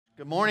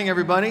Good morning,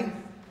 everybody.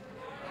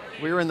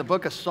 We are in the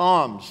book of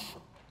Psalms.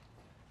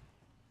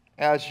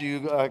 As you,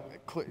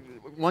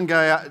 one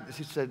guy,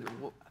 he said,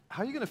 well,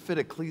 how are you going to fit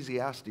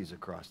Ecclesiastes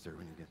across there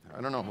when you get there?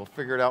 I don't know. We'll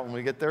figure it out when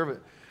we get there.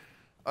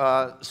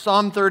 But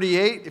Psalm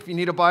 38, if you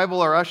need a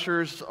Bible, our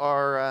ushers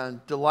are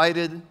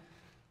delighted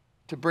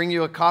to bring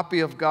you a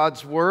copy of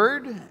God's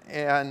Word.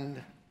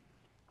 And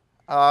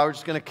we're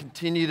just going to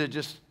continue to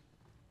just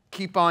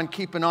keep on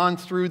keeping on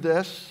through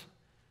this.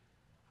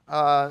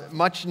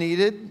 Much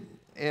needed.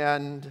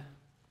 And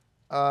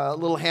a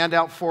little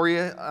handout for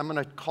you. I'm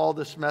going to call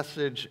this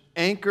message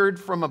Anchored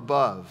from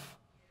Above.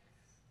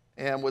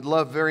 And would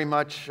love very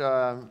much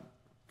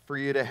for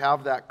you to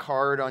have that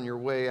card on your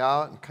way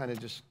out and kind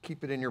of just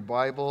keep it in your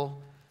Bible,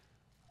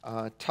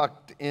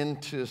 tucked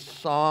into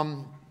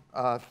Psalm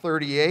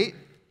 38.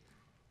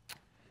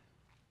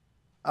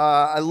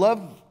 I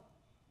love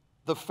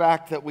the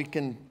fact that we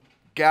can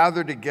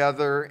gather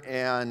together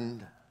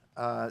and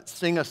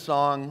sing a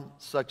song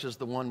such as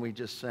the one we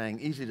just sang.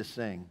 Easy to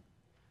sing.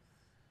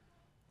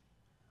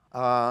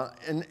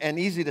 And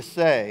easy to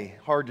say,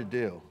 hard to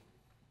do.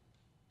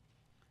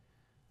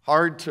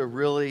 Hard to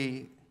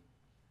really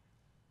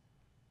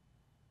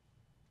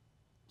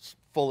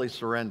fully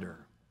surrender.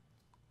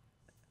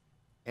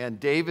 And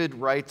David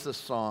writes a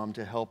psalm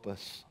to help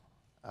us,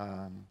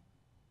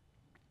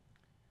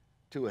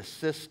 to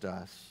assist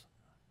us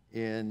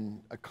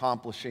in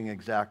accomplishing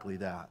exactly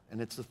that.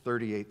 And it's the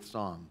 38th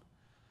Psalm.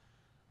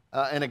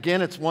 And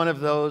again, it's one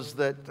of those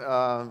that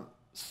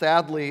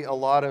sadly a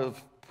lot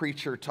of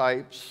preacher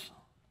types,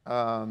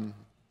 end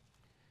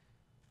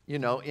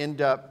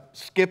up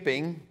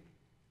skipping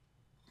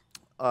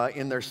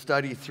in their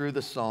study through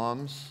the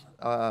Psalms.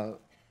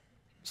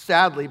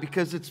 Sadly,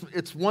 because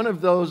it's one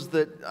of those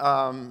that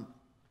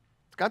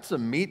it's got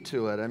some meat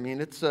to it. I mean,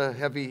 it's a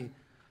heavy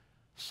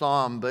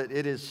psalm, but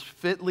it is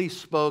fitly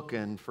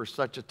spoken for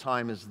such a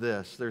time as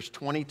this. There's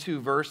 22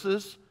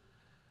 verses.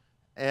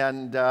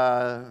 And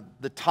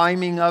the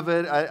timing of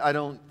it, I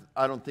don't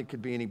think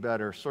could be any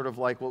better. Sort of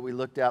like what we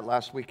looked at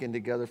last weekend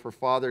together for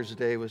Father's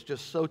Day was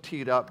just so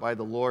teed up by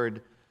the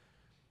Lord.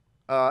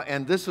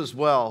 And this as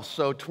well.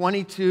 So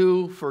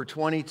 22 for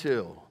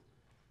 22.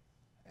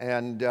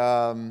 And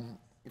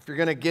if you're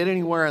going to get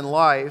anywhere in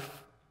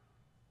life,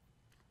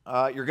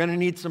 you're going to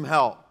need some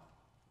help.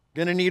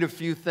 You're going to need a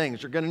few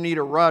things. You're going to need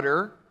a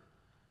rudder.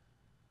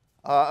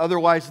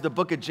 Otherwise, the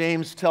book of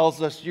James tells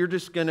us you're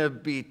just going to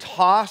be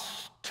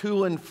tossed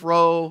to and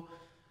fro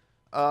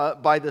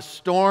by the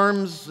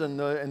storms and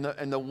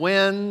the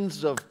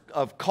winds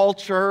of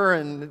culture,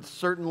 and it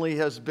certainly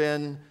has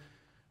been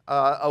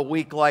a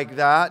week like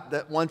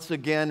that once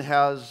again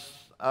has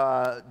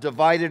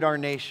divided our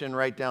nation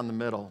right down the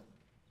middle.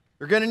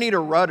 You're going to need a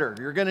rudder.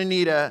 You're going to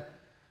need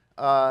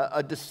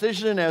a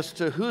decision as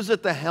to who's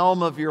at the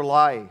helm of your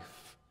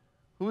life,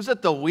 who's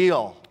at the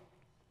wheel.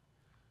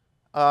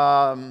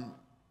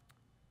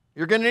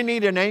 You're going to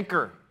need an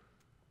anchor.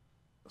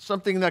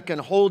 Something that can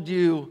hold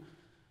you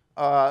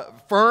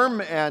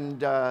firm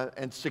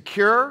and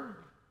secure,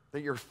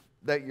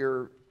 that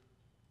you're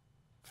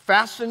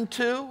fastened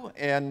to,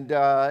 and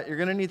you're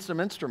going to need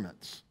some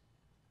instruments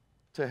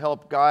to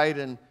help guide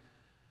and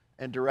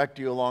direct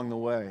you along the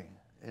way.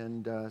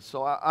 And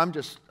so I'm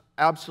just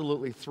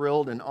absolutely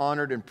thrilled and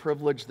honored and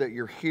privileged that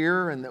you're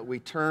here and that we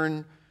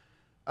turn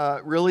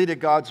really to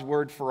God's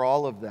Word for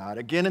all of that.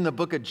 Again, in the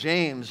book of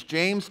James,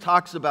 James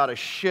talks about a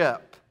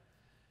ship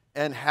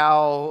and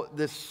how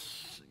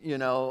this,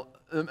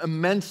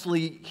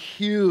 immensely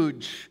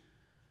huge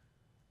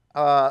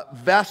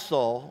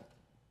vessel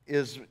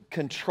is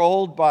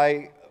controlled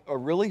by a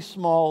really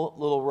small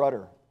little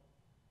rudder.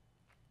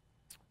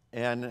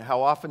 And how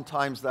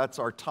oftentimes that's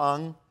our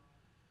tongue.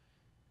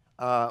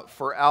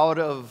 For out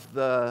of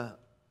the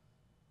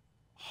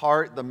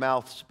heart, the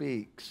mouth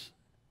speaks.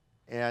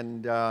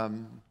 And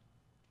that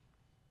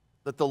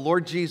the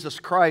Lord Jesus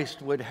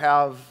Christ would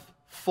have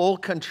full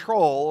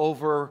control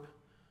over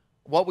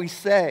what we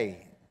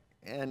say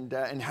and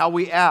how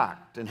we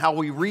act and how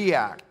we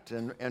react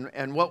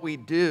and what we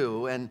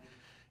do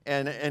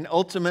and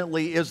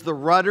ultimately is the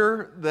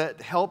rudder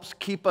that helps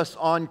keep us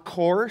on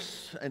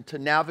course and to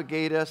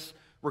navigate us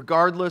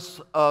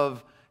regardless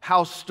of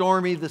how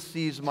stormy the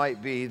seas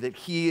might be, that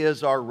He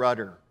is our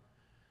rudder.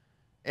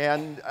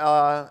 And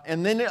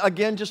then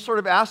again, just sort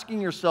of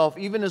asking yourself,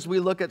 even as we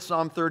look at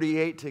Psalm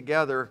 38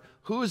 together,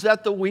 who's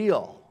at the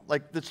wheel?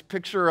 Like this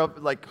picture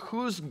of like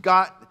who's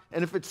got,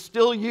 and if it's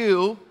still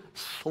you,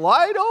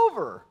 slide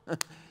over.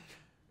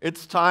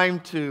 It's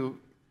time to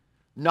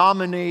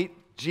nominate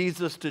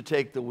Jesus to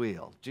take the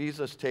wheel.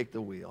 Jesus, take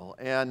the wheel.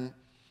 And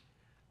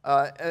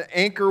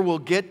anchor will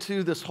get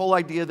to this whole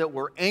idea that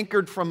we're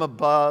anchored from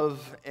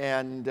above.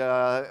 And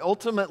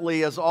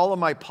ultimately, as all of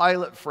my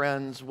pilot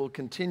friends will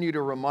continue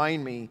to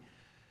remind me,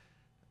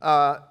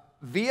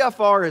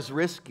 VFR is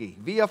risky.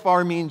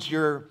 VFR means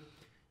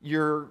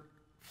you're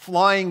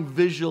flying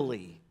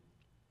visually.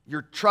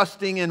 You're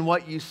trusting in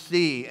what you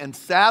see. And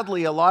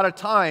sadly, a lot of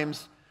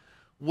times,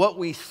 what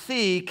we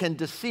see can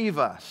deceive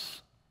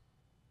us.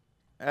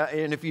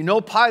 And if you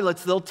know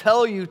pilots, they'll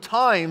tell you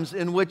times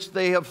in which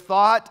they have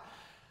thought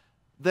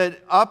that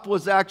up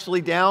was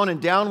actually down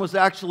and down was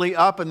actually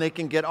up, and they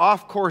can get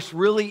off course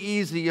really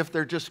easy if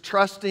they're just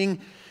trusting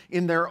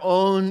in their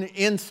own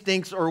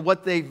instincts or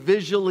what they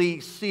visually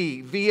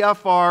see.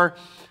 VFR,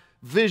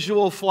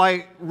 visual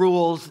flight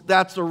rules,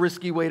 that's a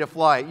risky way to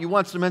fly. You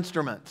want some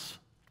instruments.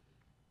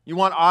 You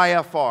want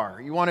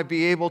IFR. You want to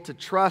be able to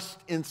trust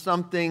in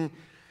something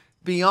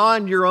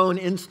beyond your own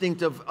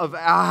instinct of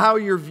how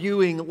you're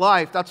viewing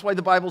life. That's why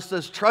the Bible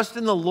says, trust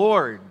in the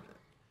Lord.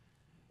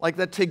 Like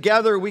that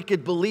together we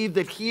could believe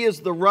that He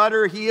is the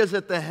rudder, He is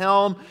at the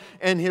helm,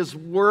 and His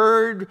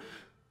Word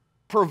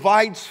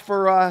provides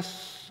for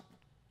us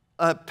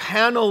a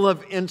panel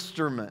of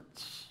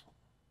instruments.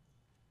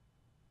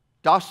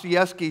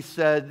 Dostoevsky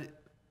said,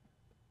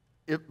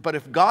 but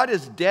if God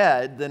is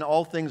dead, then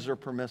all things are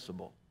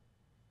permissible.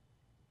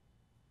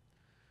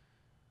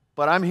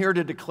 But I'm here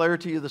to declare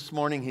to you this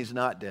morning, He's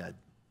not dead.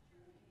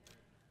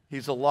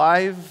 He's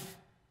alive.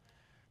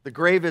 The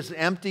grave is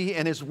empty,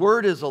 and His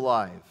Word is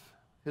alive.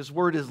 His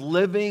Word is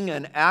living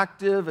and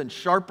active and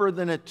sharper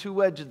than a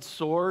two-edged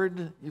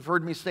sword. You've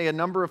heard me say a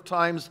number of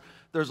times,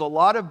 there's a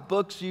lot of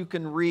books you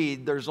can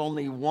read. There's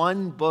only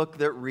one book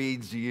that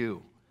reads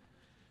you.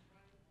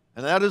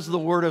 And that is the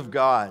Word of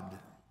God.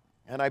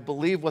 And I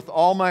believe with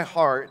all my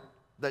heart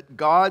that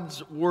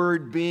God's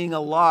Word being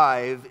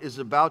alive is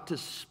about to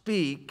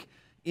speak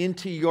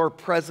into your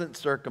present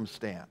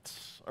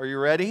circumstance. Are you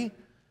ready?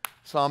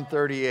 Psalm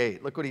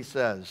 38. Look what he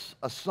says.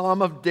 A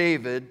psalm of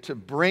David to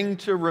bring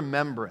to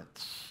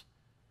remembrance.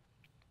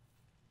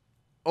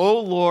 O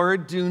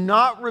Lord, do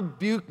not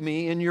rebuke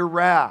me in your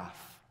wrath,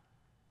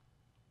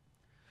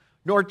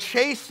 nor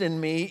chasten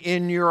me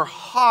in your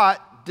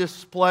hot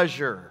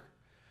displeasure.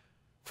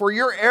 For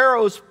your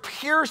arrows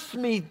pierce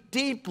me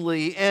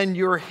deeply, and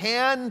your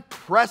hand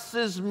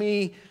presses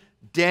me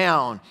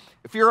down.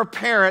 If you're a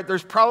parent,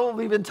 there's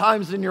probably been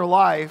times in your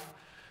life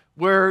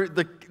where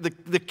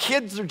the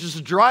kids are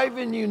just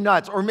driving you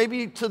nuts, or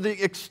maybe to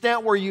the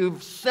extent where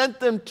you've sent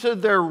them to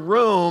their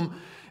room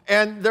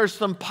and there's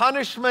some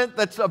punishment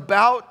that's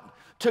about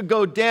to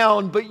go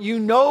down, but you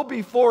know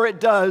before it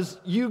does,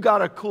 you got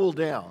to cool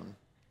down.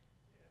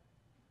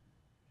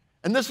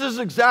 And this is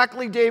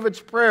exactly David's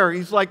prayer.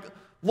 He's like,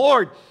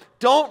 Lord,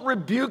 don't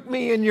rebuke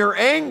me in your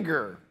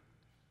anger.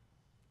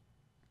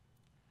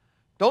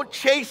 Don't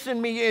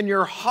chasten me in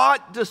your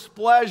hot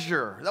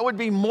displeasure. That would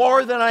be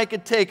more than I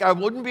could take. I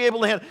wouldn't be able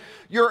to handle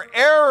your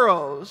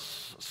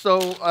arrows.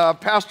 So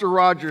Pastor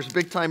Rogers,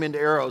 big time into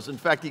arrows. In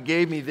fact, he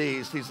gave me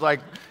these. He's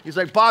like,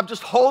 Bob,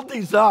 just hold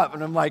these up.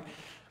 And I'm like,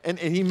 and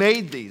he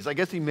made these. I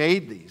guess he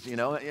made these, you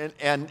know.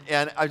 And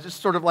I was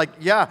just sort of like,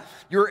 yeah,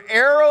 your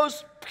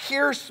arrows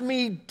pierce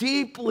me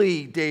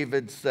deeply,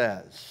 David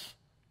says.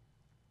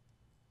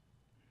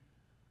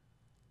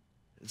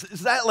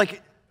 Is that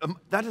like,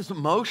 that is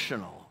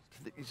emotional.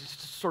 He's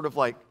just sort of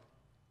like,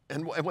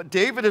 and what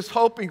David is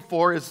hoping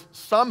for is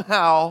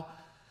somehow,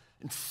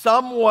 in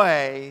some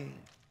way,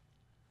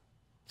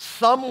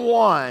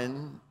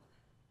 someone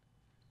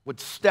would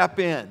step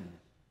into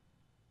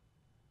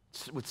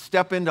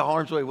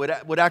harm's way,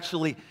 would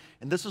actually,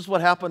 and this is what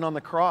happened on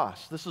the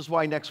cross. This is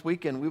why next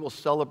weekend we will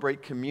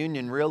celebrate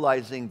communion,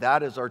 realizing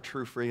that is our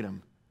true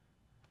freedom.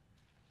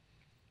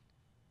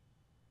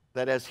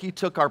 That as He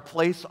took our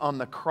place on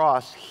the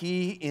cross,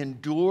 He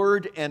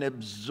endured and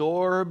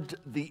absorbed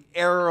the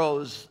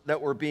arrows that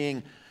were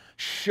being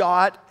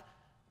shot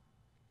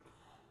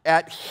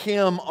at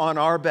Him on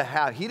our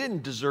behalf. He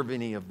didn't deserve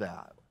any of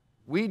that.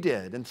 We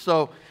did. And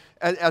so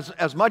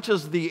as much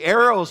as the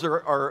arrows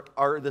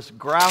are this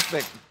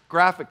graphic,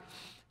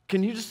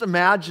 can you just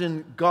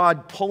imagine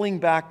God pulling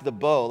back the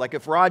bow? Like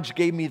if Raj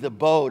gave me the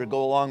bow to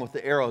go along with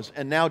the arrows,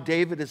 and now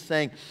David is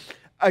saying,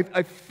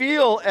 I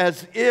feel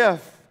as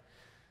if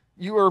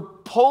you are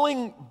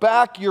pulling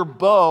back your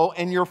bow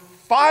and you're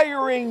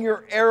firing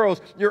your arrows.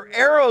 Your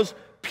arrows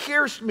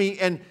pierced me.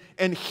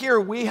 And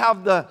here we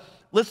have the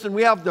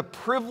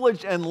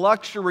privilege and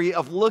luxury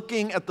of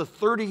looking at the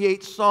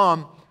 38th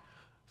Psalm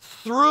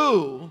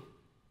through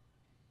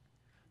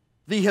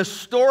the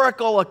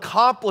historical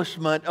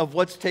accomplishment of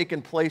what's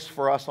taken place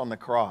for us on the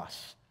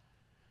cross.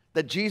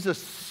 That Jesus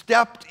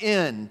stepped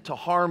into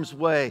harm's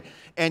way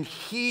and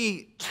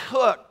He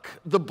took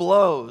the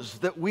blows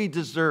that we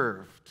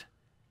deserved.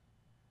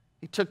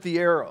 He took the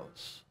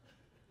arrows.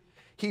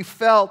 He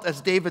felt,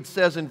 as David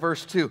says in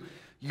verse 2,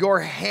 your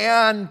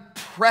hand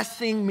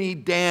pressing me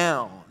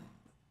down.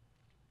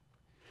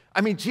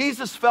 I mean,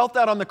 Jesus felt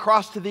that on the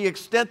cross to the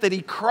extent that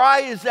He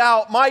cries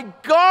out, my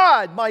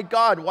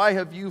God, why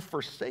have you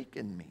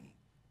forsaken me?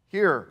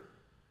 Here,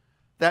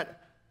 that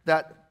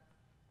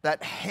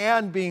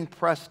hand being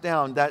pressed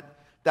down,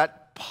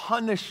 that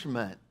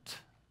punishment,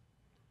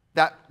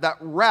 that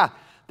wrath,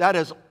 that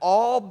has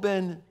all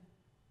been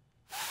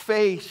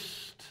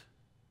faced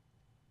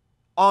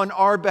on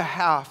our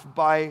behalf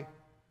by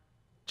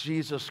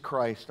Jesus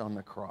Christ on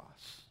the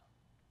cross.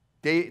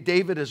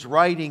 David is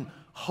writing,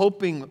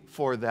 hoping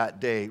for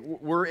that day.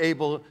 We're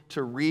able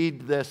to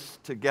read this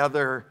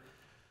together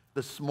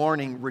this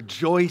morning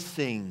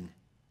rejoicing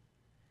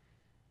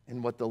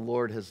in what the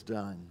Lord has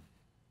done.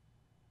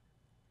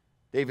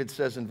 David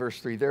says in verse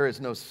 3, there is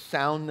no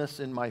soundness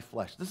in my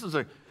flesh. This is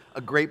a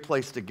great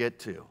place to get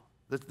to.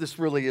 This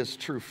really is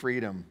true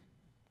freedom.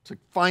 To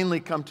finally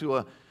come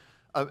to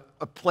a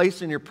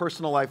place in your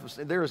personal life of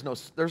saying, there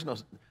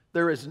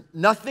is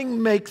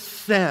nothing makes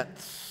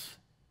sense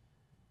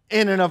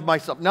in and of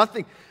myself.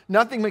 Nothing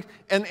makes,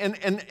 and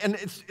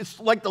it's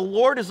like the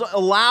Lord is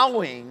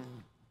allowing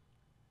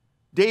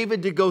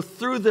David to go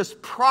through this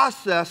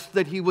process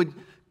that he would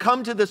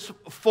come to this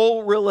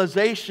full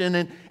realization.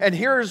 And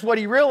here's what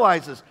he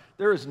realizes.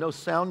 There is no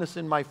soundness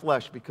in my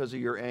flesh because of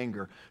your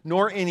anger,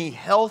 nor any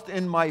health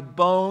in my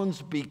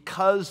bones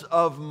because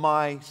of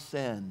my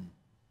sin.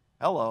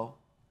 Hello.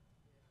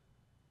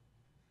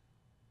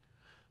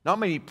 Not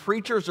many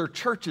preachers or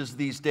churches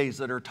these days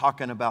that are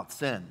talking about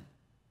sin.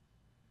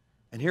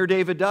 And here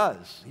David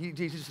does. He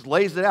just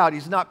lays it out.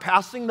 He's not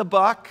passing the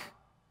buck.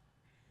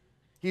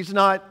 He's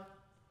not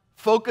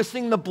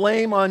focusing the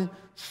blame on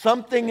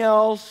something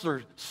else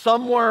or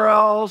somewhere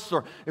else,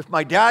 or if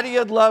my daddy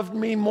had loved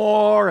me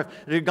more, if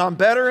it had gone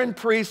better in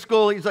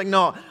preschool. He's like,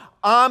 no,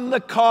 I'm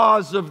the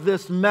cause of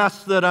this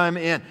mess that I'm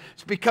in.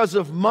 It's because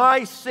of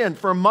my sin.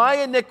 For my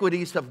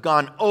iniquities have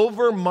gone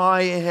over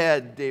my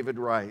head, David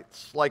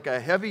writes. Like a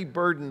heavy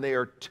burden, they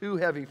are too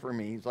heavy for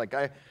me. He's like,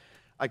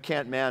 I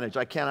can't manage.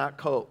 I cannot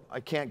cope. I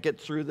can't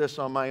get through this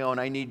on my own.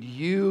 I need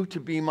you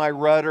to be my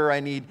rudder. I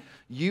need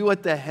you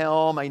at the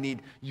helm. I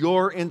need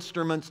your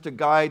instruments to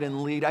guide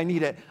and lead. I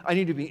need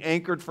to be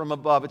anchored from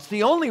above. It's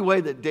the only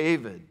way that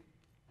David,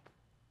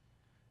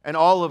 and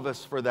all of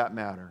us for that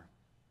matter,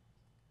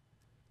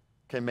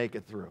 can make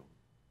it through.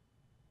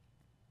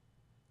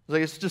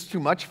 It's just too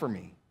much for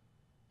me.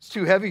 It's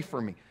too heavy for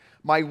me.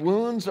 My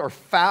wounds are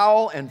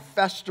foul and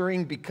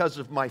festering because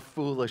of my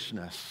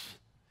foolishness.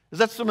 Is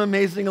that some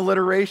amazing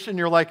alliteration?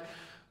 You're like,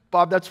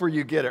 Bob, that's where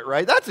you get it,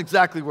 right? That's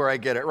exactly where I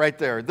get it, right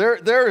there.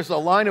 There is a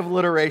line of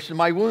alliteration.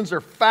 My wounds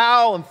are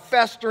foul and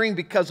festering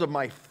because of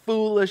my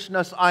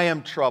foolishness. I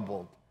am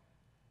troubled,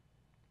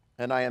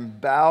 and I am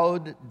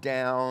bowed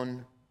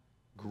down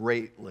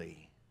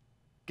greatly.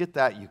 Get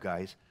that, you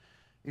guys.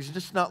 He's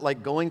just not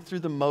like going through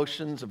the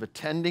motions of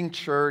attending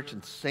church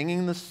and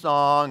singing the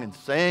song and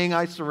saying,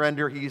 I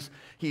surrender.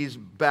 He's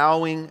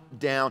bowing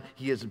down.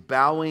 He is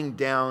bowing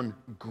down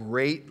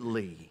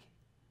greatly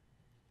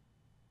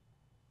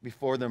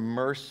before the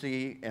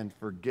mercy and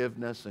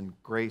forgiveness and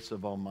grace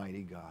of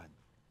Almighty God.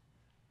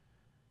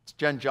 It's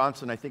Jen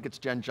Johnson. I think it's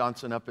Jen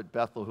Johnson up at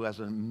Bethel who has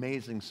an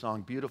amazing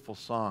song, beautiful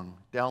song.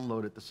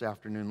 Download it this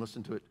afternoon.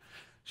 Listen to it.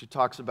 She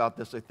talks about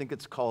this. I think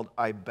it's called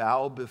I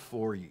Bow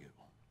Before You.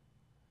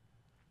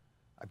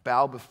 I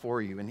bow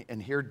before you.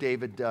 And here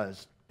David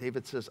does.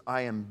 David says,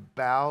 I am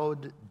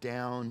bowed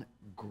down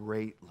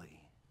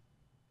greatly.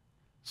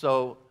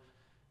 So,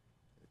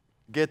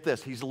 get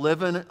this. He's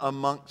living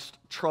amongst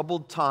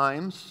troubled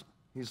times.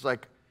 He's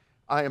like,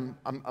 I'm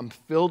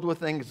filled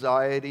with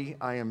anxiety.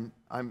 I'm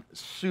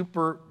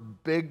super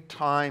big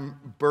time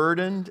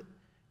burdened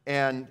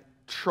and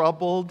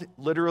troubled.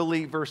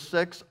 Literally, verse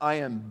 6, I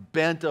am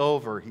bent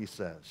over, he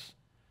says.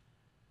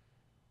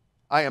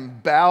 I am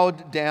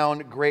bowed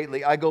down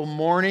greatly. I go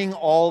mourning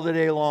all the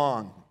day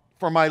long,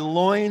 for my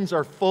loins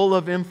are full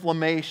of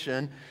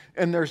inflammation,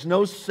 and there's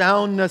no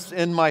soundness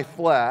in my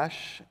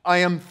flesh. I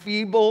am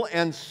feeble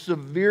and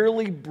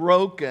severely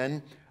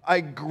broken.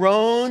 I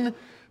groan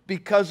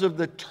because of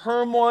the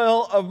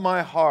turmoil of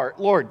my heart.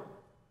 Lord,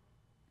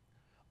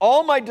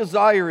 all my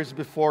desire is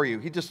before you.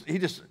 He just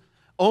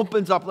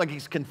opens up like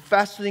he's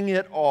confessing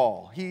it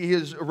all. He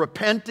is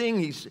repenting.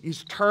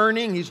 He's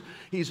turning.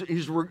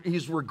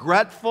 He's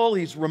regretful.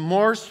 He's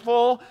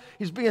remorseful.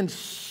 He's being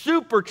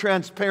super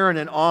transparent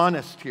and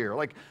honest here.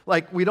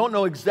 Like we don't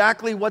know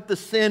exactly what the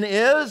sin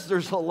is.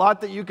 There's a lot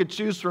that you could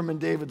choose from in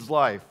David's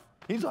life.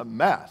 He's a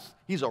mess.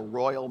 He's a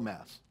royal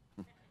mess.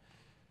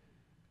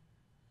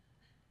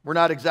 We're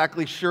not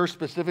exactly sure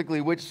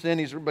specifically which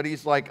sin but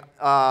he's like,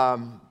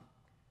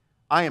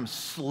 I am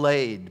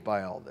slayed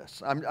by all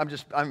this.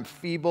 I'm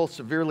feeble,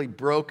 severely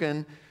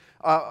broken.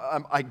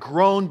 I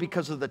groan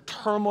because of the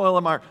turmoil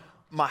of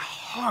my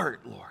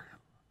heart, Lord.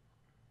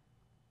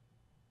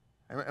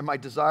 And my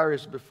desire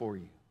is before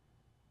you.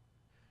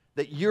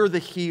 That you're the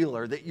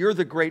healer, that you're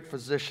the great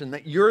physician,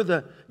 that you're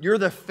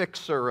the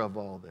fixer of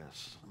all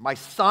this. My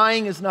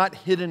sighing is not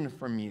hidden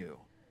from you.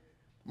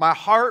 My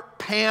heart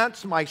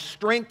pants, my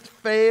strength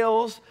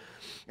fails.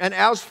 And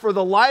as for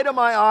the light of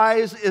my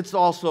eyes, it's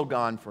also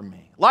gone from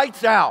me.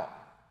 Lights out.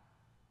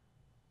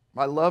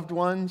 My loved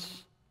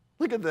ones,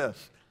 look at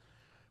this.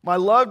 My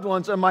loved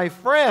ones and my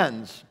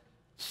friends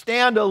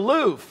stand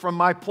aloof from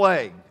my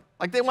plague.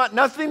 Like they want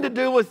nothing to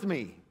do with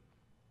me.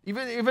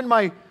 Even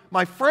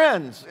my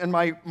friends and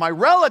my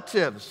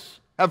relatives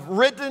have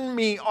written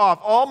me off.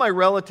 All my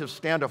relatives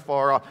stand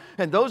afar off.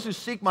 And those who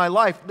seek my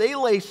life, they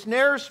lay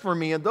snares for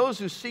me. And those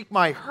who seek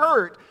my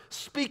hurt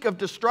speak of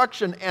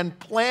destruction and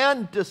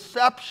plan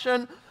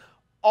deception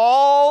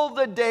all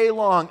the day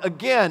long.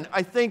 Again,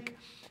 I think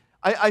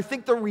I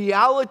think the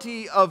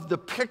reality of the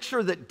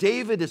picture that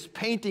David is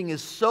painting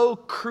is so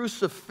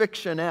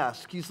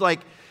crucifixion-esque. He's like,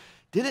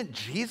 didn't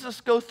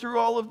Jesus go through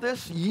all of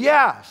this?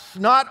 Yes.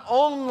 Not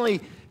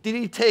only did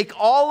he take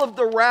all of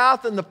the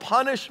wrath and the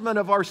punishment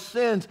of our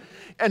sins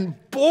and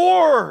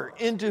bore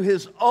into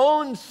his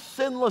own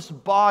sinless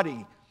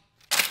body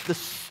the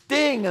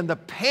sting and the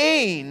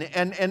pain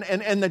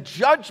and the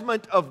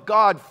judgment of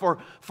God for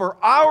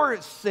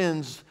our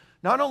sins.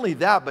 Not only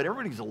that, but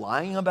everybody's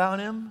lying about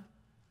him.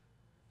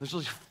 There's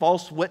these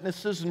false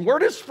witnesses. And where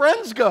does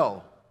friends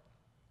go?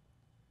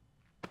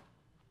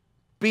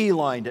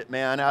 Beelined it,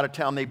 man, out of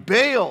town. They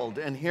bailed.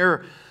 And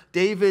here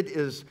David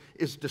is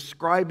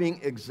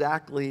describing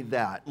exactly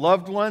that.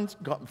 Loved ones,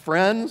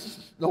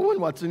 friends, no one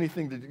wants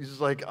anything to do. He's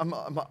like, I'm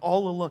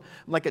all alone.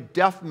 I'm like a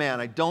deaf man.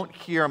 I don't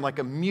hear. I'm like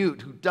a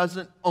mute who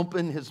doesn't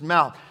open his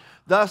mouth.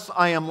 Thus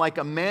I am like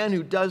a man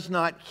who does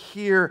not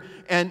hear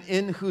and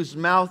in whose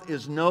mouth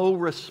is no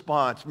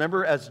response.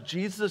 Remember, as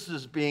Jesus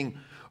is being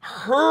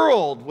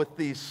hurled with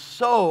these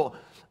so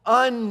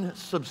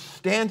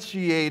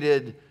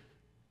unsubstantiated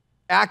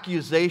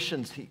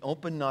accusations, he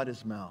opened not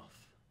his mouth.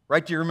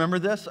 Right? Do you remember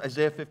this?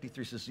 Isaiah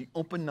 53 says, he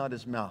opened not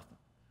his mouth.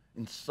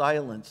 In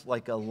silence,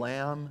 like a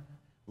lamb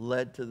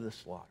led to the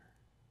slaughter.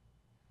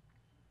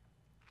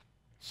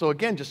 So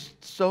again,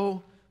 just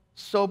so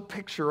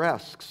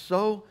picturesque,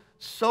 so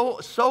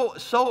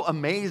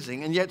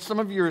amazing. And yet some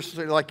of you are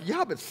like,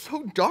 yeah, but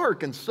so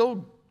dark and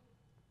so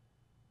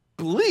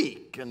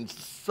bleak and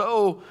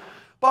so,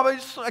 Bob,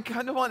 I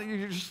kind of want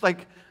you just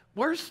like,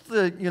 where's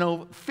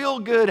the, feel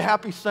good,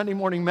 happy Sunday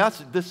morning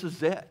message? This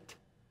is it.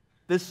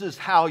 This is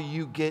how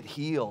you get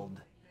healed.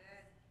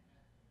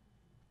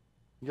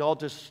 Y'all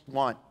just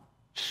want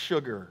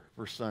sugar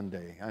for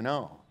Sunday. I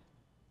know.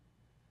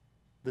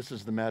 This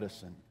is the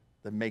medicine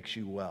that makes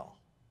you well.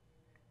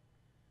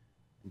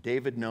 And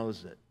David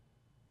knows it.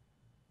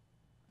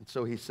 And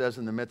so he says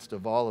in the midst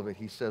of all of it,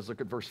 he says,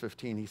 look at verse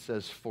 15, he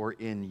says, for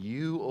in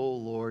you, O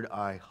Lord,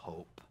 I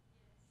hope.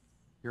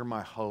 You're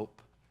my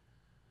hope.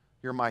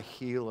 You're my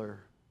healer.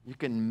 You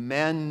can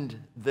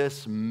mend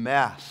this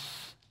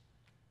mess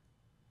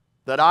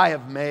that I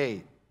have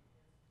made.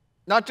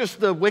 Not just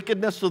the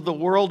wickedness of the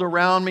world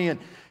around me and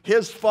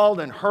his fault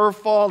and her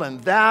fault and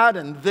that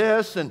and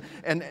this and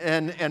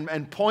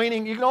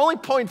pointing. You can only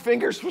point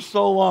fingers for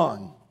so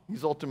long.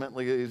 He's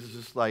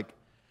just like,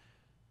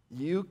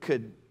 you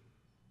could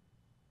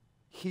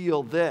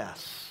heal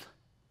this,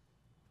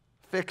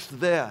 fix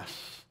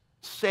this,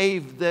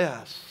 save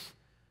this,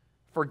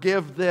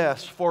 forgive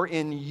this, for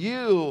in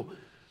you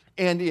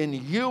and in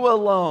you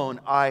alone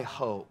I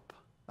hope.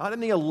 Not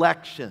in the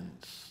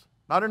elections,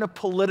 not in a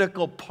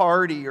political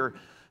party or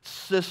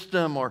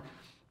system, or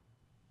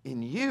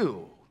in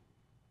you,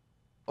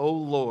 O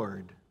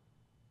Lord,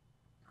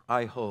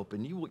 I hope.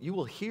 And you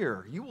will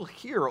hear,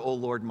 O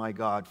Lord my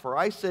God, for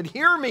I said,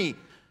 hear me,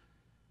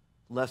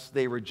 lest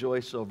they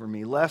rejoice over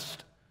me,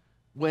 lest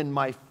when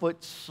my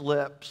foot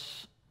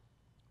slips,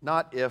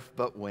 not if,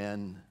 but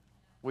when.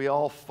 We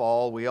all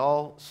fall, we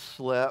all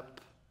slip.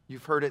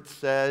 You've heard it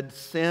said,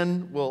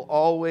 sin will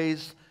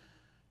always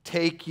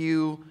take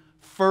you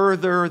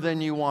further than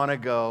you want to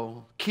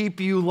go, keep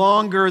you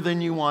longer than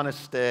you want to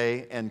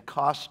stay, and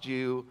cost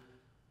you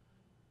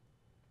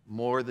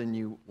more than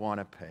you want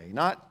to pay.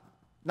 Not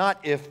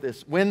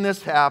when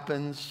this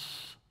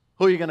happens,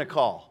 who are you going to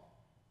call?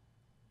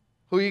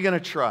 Who are you going to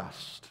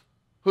trust?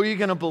 Who are you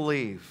going to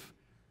believe?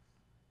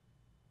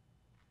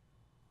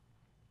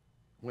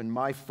 When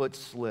my foot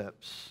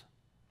slips,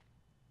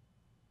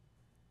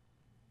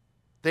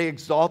 they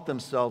exalt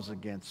themselves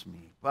against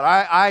me. But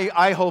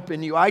I hope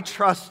in you. I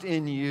trust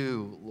in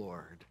you,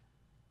 Lord.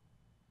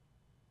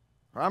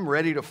 I'm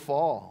ready to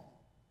fall.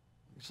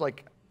 It's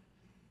like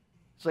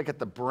at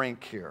the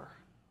brink here.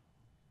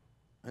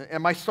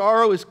 And my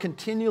sorrow is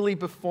continually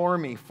before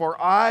me,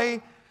 for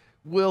I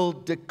will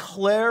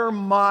declare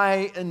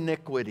my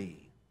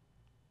iniquity.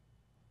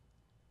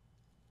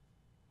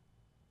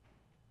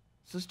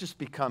 This has just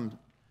become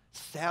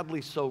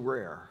sadly so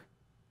rare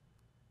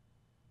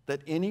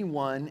that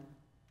anyone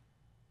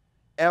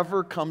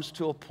ever comes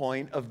to a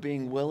point of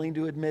being willing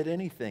to admit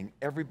anything.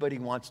 Everybody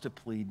wants to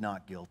plead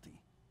not guilty.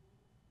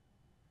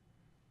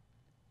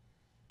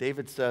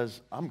 David says,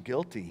 I'm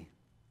guilty.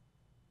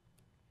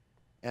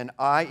 And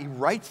he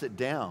writes it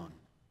down.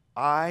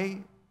 I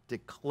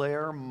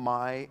declare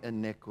my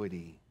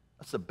iniquity.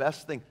 That's the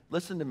best thing.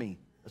 Listen to me.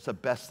 That's the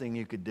best thing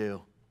you could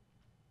do.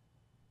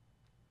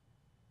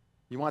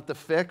 You want the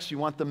fix? You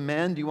want the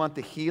mend? You want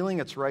the healing?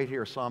 It's right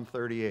here, Psalm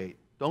 38.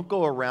 Don't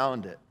go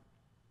around it.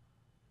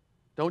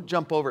 Don't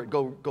jump over it.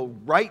 Go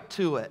right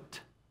to it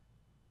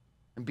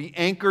and be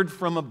anchored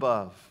from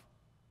above.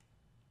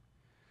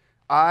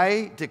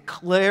 I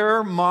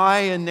declare my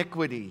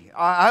iniquity.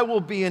 I will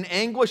be in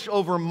anguish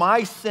over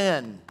my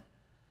sin.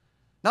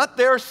 Not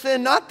their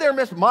sin, not their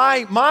mess,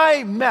 my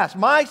mess,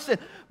 my sin.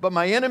 But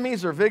my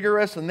enemies are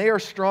vigorous and they are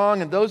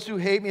strong, and those who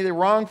hate me, they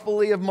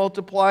wrongfully have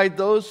multiplied.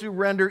 Those who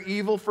render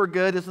evil for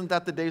good. Isn't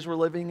that the days we're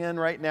living in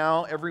right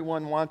now?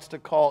 Everyone wants to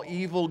call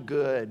evil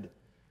good.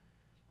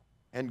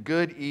 and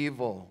good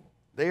evil.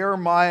 They are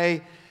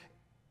my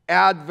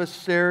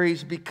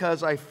adversaries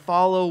because I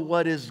follow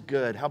what is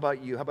good. How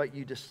about you? How about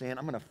you just saying,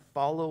 I'm going to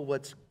follow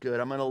what's good.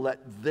 I'm going to let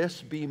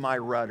this be my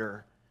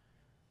rudder.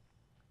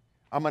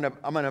 I'm going to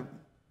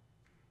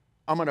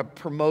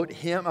promote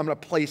him. I'm going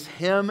to place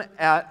him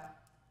at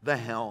the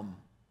helm.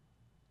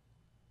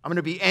 I'm going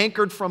to be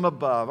anchored from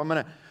above. I'm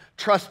going to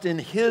trust in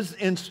his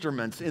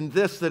instruments, in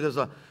this that is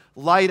a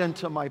light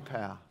unto my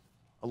path,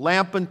 a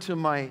lamp unto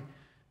my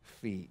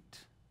feet.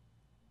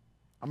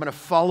 I'm going to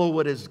follow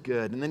what is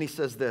good. And then he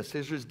says this.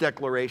 Here's his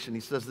declaration. He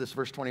says this,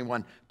 verse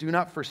 21. Do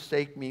not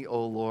forsake me,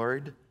 O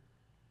Lord.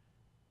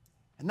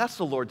 And that's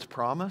the Lord's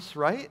promise,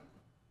 right?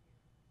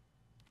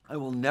 I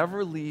will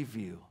never leave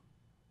you.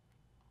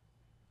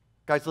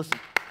 Guys, listen.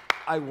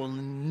 I will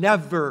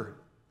never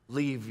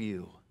leave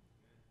you.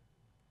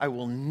 I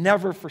will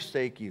never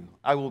forsake you.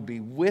 I will be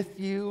with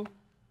you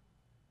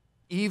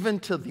even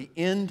to the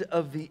end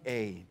of the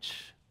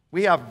age.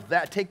 We have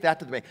that. Take that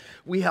to the bank.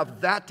 We have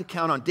that to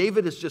count on.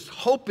 David is just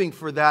hoping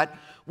for that.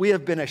 We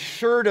have been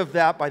assured of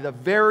that by the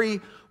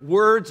very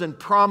words and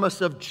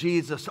promise of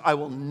Jesus. I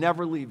will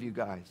never leave you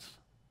guys.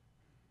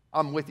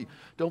 I'm with you.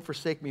 Don't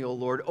forsake me, O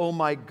Lord. Oh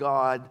my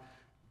God,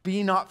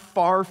 be not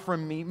far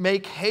from me.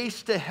 Make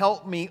haste to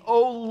help me.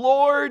 O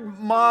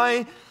Lord,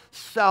 my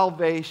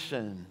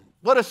salvation.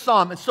 What a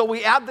psalm. And so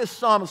we add this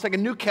psalm. It's like a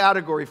new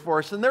category for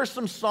us. And there's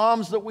some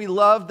psalms that we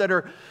love that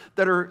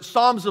are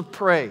psalms of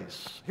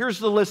praise. Here's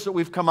the list that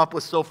we've come up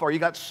with so far. You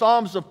got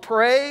psalms of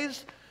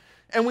praise,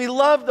 and we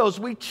love those.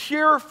 We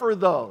cheer for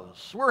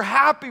those. We're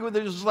happy with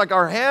it. It's like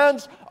our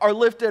hands are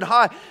lifted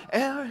high.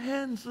 Our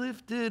hands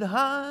lifted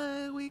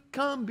high, we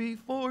come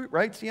before.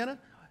 Right, Sienna?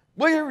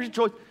 We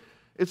rejoice.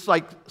 It's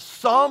like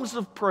psalms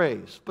of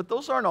praise. But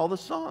those aren't all the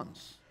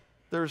psalms.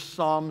 There's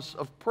psalms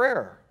of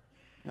prayer.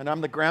 And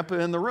I'm the grandpa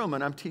in the room,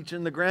 and I'm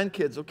teaching the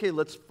grandkids, okay,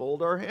 let's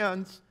fold our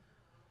hands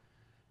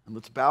and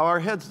let's bow our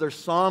heads. There's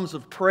psalms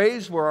of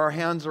praise where our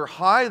hands are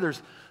high.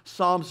 There's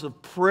psalms of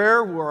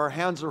prayer where our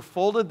hands are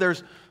folded.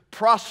 There's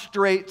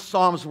prostrate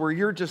psalms where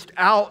you're just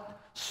out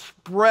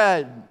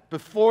spread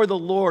before the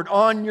Lord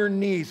on your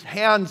knees,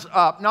 hands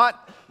up,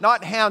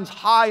 not hands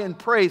high in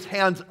praise,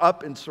 hands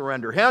up in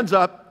surrender. Hands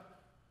up,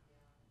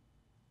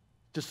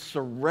 just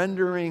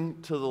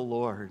surrendering to the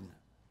Lord.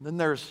 And then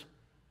there's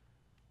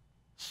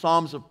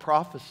psalms of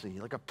prophecy,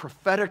 like a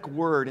prophetic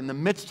word in the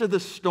midst of the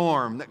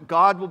storm, that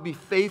God will be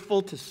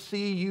faithful to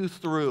see you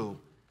through,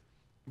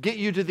 get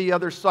you to the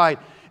other side.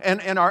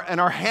 And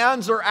our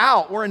hands are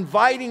out. We're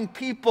inviting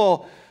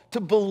people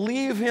to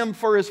believe him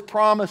for his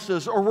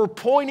promises, or we're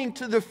pointing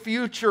to the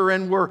future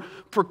and we're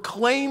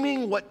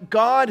proclaiming what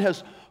God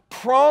has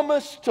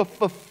promised to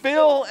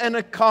fulfill and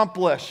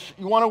accomplish.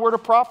 You want a word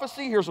of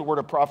prophecy? Here's a word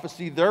of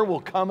prophecy. There will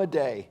come a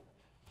day.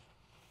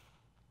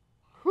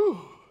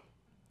 Whew.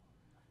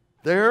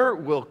 There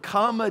will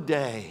come a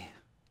day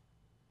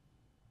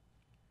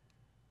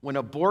when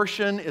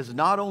abortion is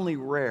not only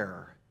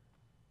rare,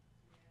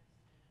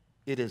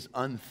 it is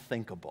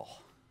unthinkable.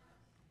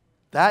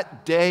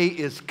 That day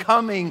is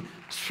coming,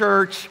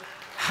 church.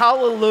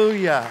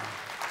 Hallelujah.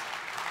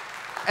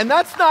 And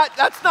that's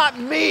not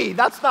me.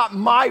 That's not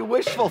my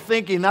wishful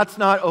thinking. That's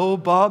not, oh,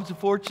 Bob's a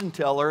fortune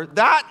teller.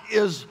 That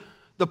is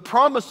the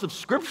promise of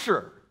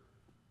Scripture,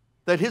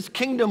 that his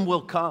kingdom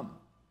will come.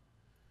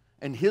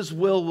 And his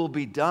will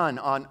be done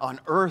on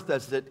earth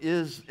as it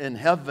is in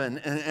heaven.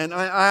 And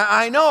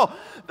I know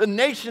the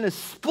nation is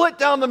split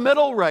down the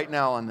middle right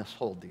now on this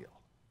whole deal.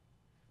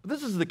 But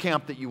this is the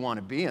camp that you want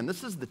to be in.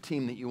 This is the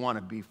team that you want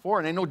to be for.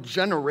 And I know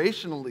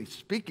generationally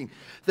speaking,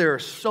 there are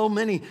so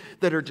many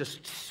that are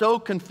just so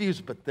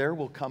confused. But there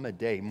will come a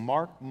day,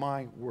 mark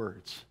my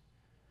words,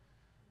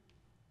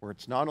 where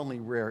it's not only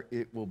rare,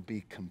 it will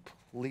be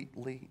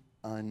completely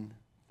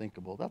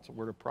unthinkable. That's a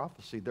word of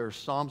prophecy. There are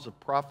psalms of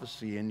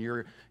prophecy, and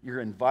you're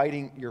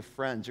inviting your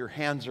friends. Your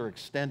hands are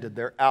extended.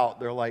 They're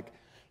out. They're like,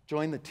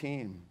 join the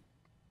team.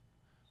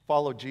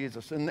 Follow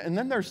Jesus. And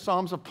then there's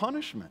psalms of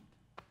punishment.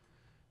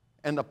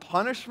 And the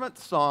punishment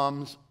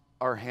psalms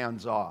are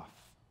hands off.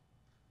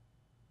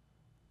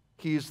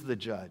 He's the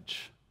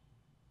judge.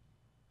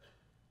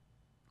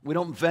 We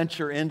don't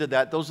venture into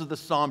that. Those are the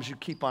psalms you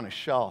keep on a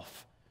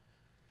shelf.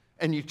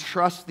 And you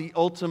trust the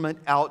ultimate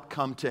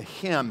outcome to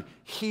him.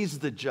 He's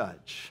the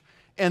judge.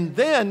 And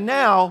then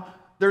now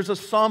there's a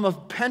psalm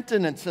of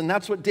penitence, and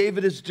that's what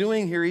David is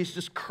doing here. He's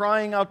just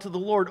crying out to the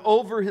Lord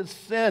over his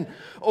sin,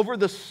 over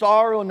the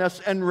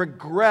sorrowness and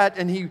regret,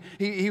 and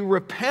he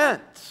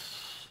repents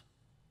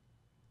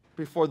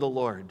before the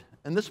Lord.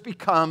 And this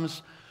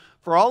becomes,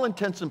 for all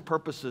intents and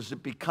purposes,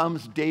 it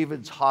becomes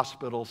David's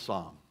hospital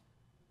psalm,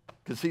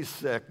 because he's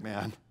sick,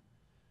 man.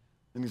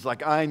 And he's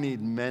like, I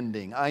need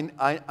mending.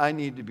 I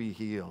need to be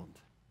healed.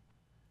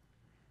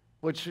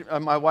 Which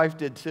my wife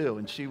did too.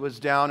 And she was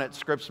down at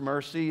Scripps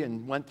Mercy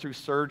and went through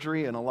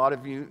surgery. And a lot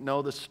of you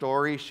know the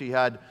story. She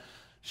had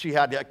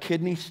a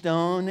kidney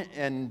stone,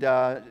 and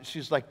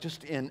she's like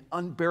just in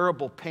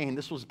unbearable pain.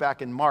 This was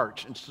back in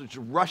March. And so she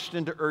rushed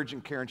into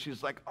urgent care. And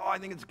she's like, oh, I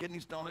think it's a kidney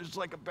stone. It's just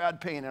like a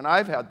bad pain. And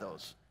I've had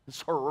those. It's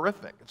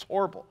horrific. It's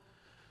horrible.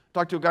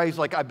 Talked to a guy, he's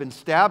like, I've been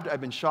stabbed,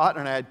 I've been shot,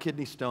 and I had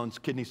kidney stones.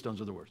 Kidney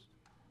stones are the worst.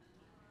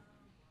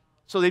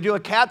 So they do a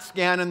CAT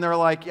scan, and they're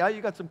like, yeah,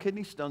 you got some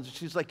kidney stones. And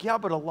she's like, yeah,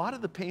 but a lot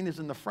of the pain is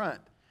in the front.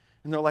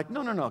 And they're like,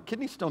 no,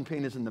 kidney stone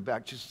pain is in the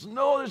back. She says,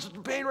 no, there's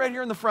pain right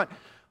here in the front.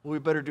 Well, we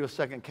better do a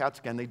second CAT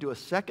scan. They do a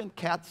second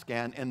CAT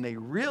scan, and they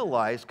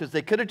realize, because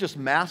they could have just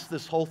masked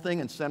this whole thing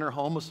and sent her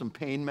home with some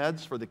pain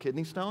meds for the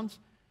kidney stones.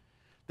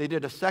 They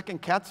did a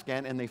second CAT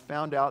scan, and they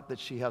found out that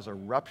she has a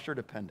ruptured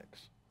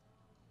appendix.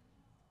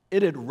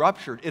 It had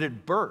ruptured. It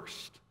had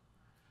burst.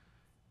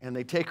 And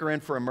they take her in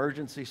for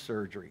emergency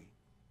surgery.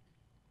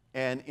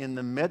 And in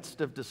the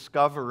midst of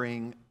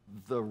discovering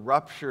the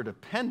ruptured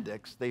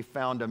appendix, they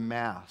found a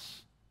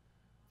mass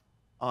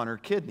on her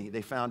kidney.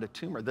 They found a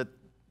tumor that,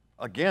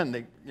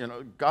 again,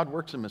 God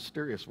works in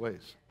mysterious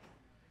ways.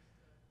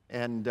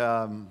 And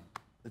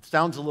it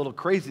sounds a little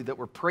crazy that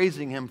we're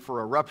praising him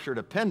for a ruptured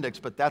appendix,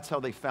 but that's how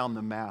they found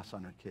the mass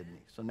on her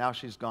kidney. So now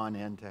she's gone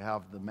in to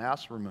have the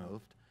mass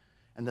removed,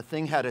 and the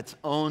thing had its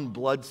own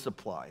blood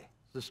supply.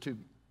 This is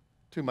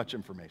too much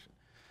information.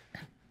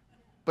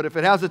 But if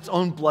it has its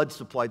own blood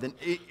supply, then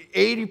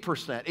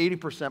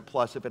 80%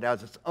 plus, if it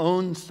has its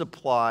own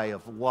supply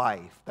of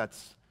life,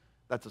 that's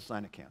a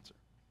sign of cancer.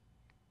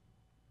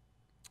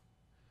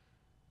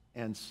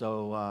 And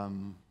so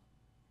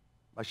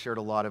I shared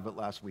a lot of it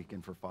last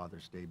weekend for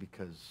Father's Day,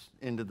 because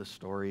into the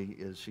story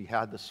is she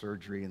had the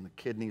surgery and the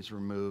kidneys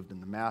removed and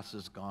the mass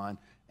is gone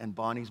and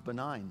Bonnie's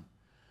benign.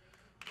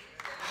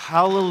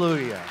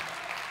 Hallelujah.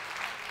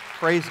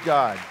 Praise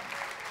God.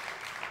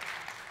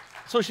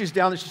 So she's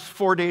down there, she's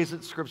 4 days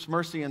at Scripps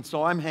Mercy, and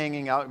so I'm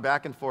hanging out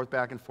back and forth,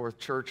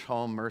 church,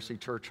 home, mercy,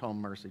 church,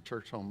 home, mercy,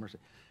 church, home, mercy.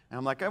 And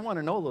I'm like, I want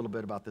to know a little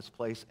bit about this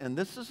place. And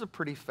this is a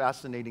pretty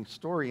fascinating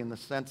story in the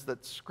sense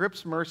that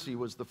Scripps Mercy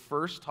was the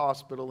first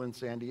hospital in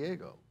San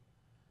Diego.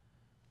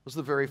 It was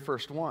the very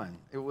first one.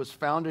 It was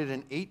founded in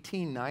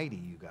 1890,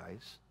 you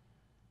guys.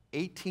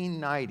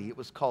 1890. It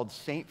was called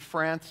St.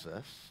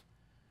 Francis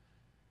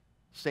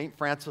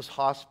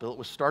Hospital. It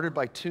was started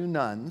by two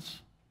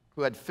nuns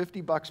who had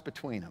 $50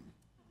 between them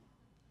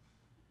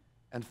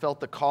and felt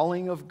the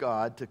calling of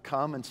God to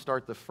come and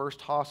start the first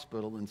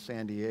hospital in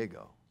San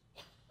Diego.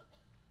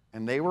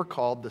 And they were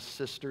called the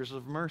Sisters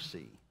of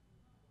Mercy,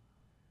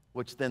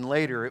 which then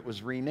later it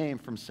was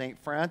renamed from St.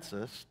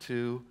 Francis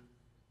to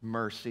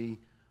Mercy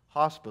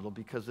Hospital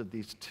because of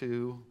these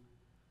two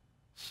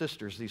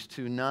sisters, these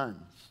two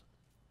nuns.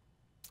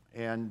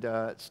 And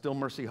it's still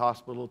Mercy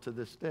Hospital to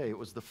this day. It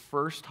was the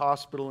first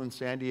hospital in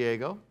San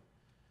Diego,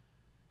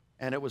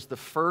 and it was the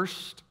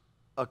first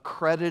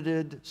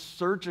accredited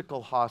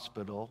surgical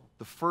hospital,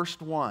 the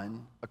first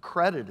one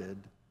accredited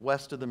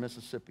west of the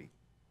Mississippi.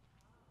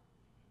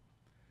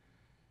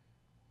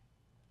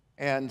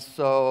 And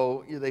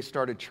so they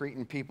started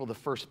treating people. The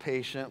first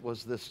patient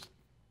was this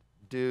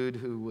dude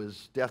who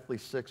was deathly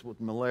sick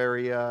with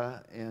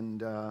malaria.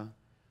 And,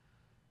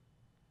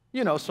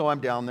 so I'm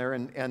down there,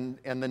 and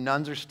the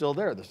nuns are still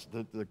there.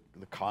 The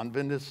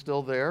convent is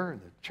still there,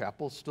 and the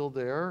chapel's still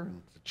there,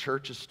 and the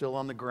church is still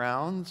on the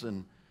grounds,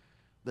 and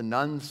the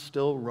nuns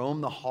still roam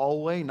the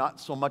hallway, not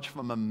so much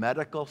from a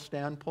medical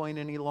standpoint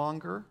any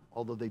longer,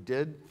 although they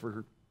did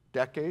for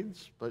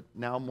decades, but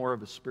now more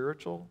of a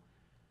spiritual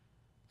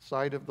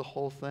side of the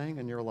whole thing.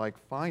 And you're like,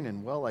 fine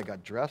and well, I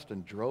got dressed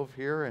and drove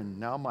here, and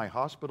now my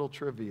hospital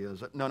trivia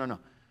is...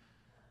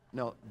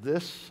 No,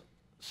 this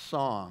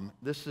psalm,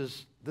 this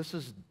is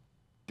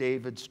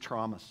David's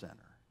trauma center.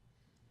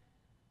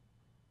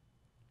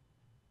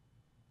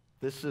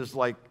 This is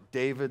like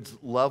David's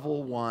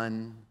level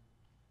 1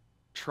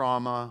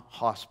 trauma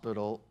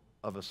hospital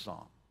of a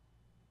psalm.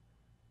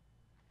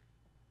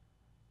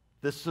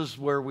 This is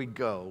where we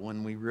go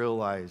when we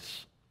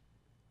realize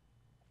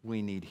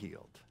we need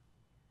healed.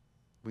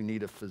 We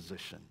need a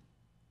physician.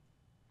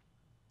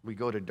 We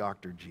go to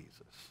Dr. Jesus.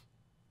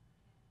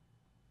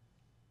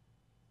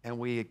 And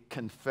we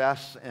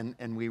confess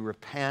and we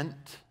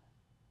repent.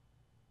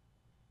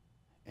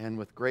 And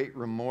with great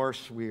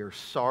remorse, we are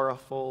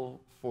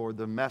sorrowful for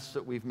the mess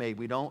that we've made.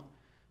 We don't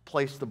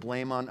place the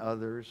blame on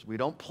others. We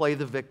don't play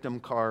the victim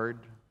card.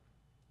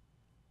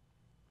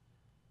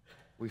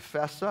 We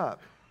fess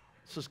up.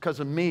 This is because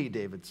of me,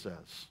 David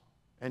says.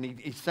 And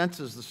he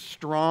senses the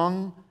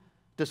strong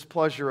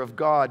displeasure of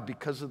God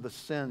because of the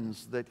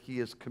sins that he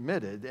has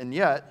committed. And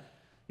yet,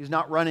 he's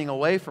not running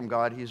away from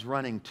God. He's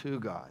running to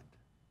God.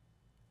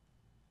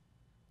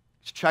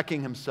 He's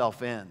checking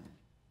himself in.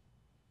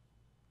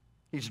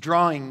 He's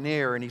drawing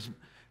near, and he's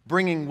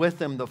bringing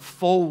with him the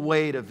full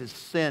weight of his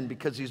sin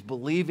because he's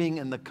believing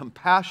in the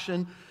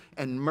compassion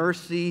and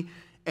mercy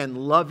and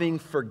loving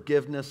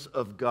forgiveness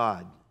of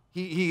God.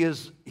 He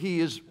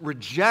is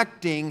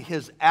rejecting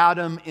his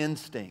Adam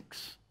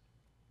instincts.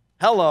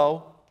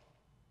 Hello.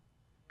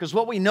 Because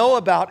what we know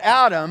about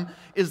Adam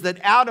is that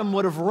Adam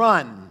would have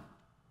run.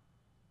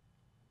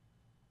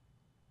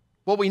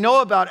 What we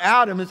know about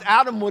Adam is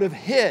Adam would have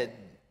hid.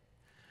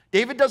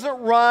 David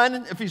doesn't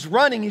run. If he's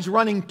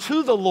running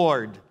to the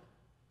Lord,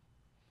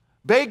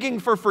 begging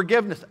for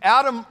forgiveness.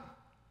 Adam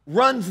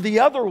runs the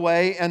other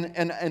way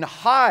and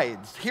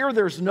hides. Here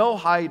there's no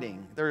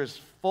hiding. There is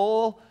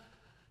full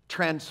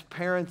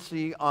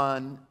transparency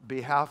on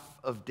behalf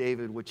of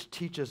David, which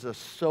teaches us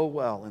so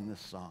well in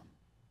this psalm.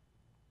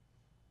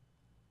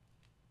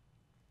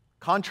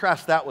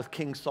 Contrast that with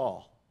King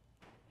Saul,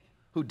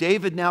 who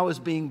David now is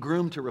being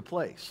groomed to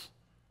replace.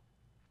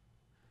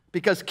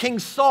 Because King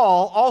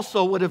Saul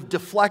also would have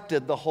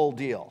deflected the whole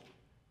deal.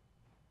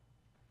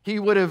 He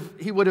would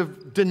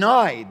have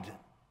denied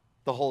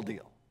the whole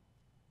deal.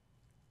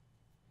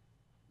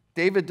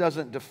 David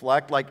doesn't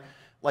deflect like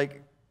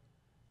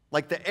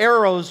the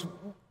arrows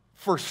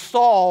for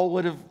Saul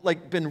would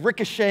have been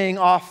ricocheting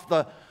off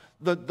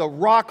the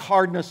rock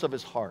hardness of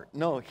his heart.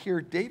 No,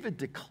 here David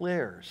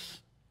declares,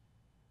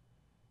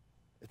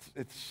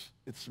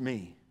 it's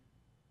me.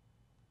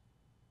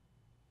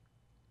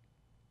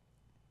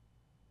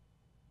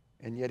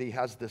 And yet he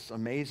has this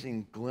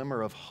amazing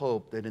glimmer of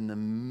hope that in the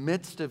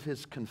midst of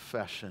his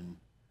confession,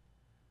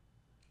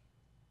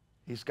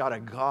 he's got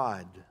a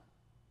God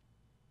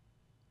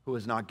who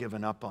has not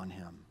given up on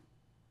him.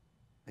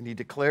 And he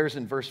declares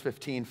in verse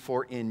 15,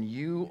 "For in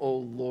you, O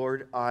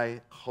Lord,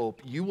 I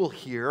hope. You will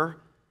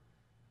hear,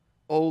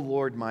 O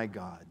Lord my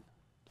God."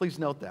 Please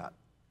note that.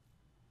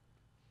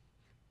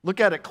 Look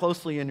at it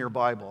closely in your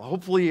Bible.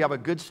 Hopefully you have a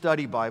good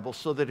study Bible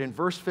so that in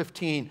verse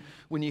 15,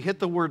 when you hit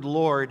the word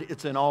Lord,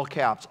 it's in all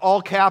caps.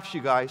 All caps, you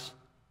guys.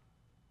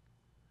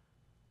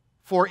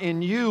 "For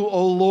in you,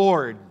 O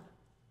Lord,"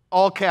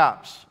 all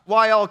caps.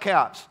 Why all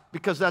caps?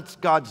 Because that's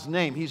God's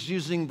name. He's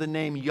using the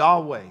name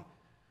Yahweh.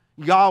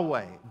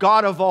 Yahweh,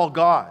 God of all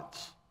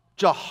gods.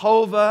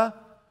 Jehovah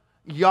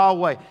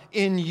Yahweh.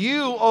 "In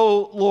you,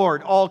 O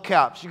Lord," all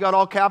caps. You got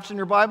all caps in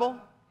your Bible?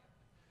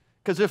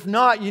 Because if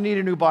not, you need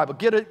a new Bible.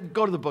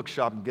 Go to the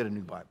bookshop and get a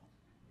new Bible.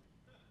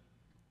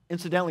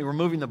 Incidentally, we're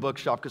moving the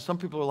bookshop because some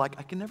people are like,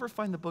 "I can never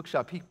find the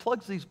bookshop." He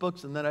plugs these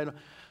books and then I don't.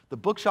 The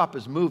bookshop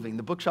is moving.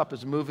 The bookshop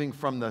is moving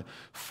from the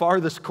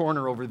farthest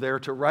corner over there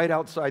to right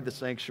outside the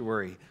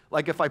sanctuary.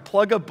 Like if I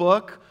plug a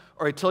book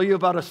or I tell you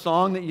about a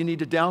song that you need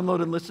to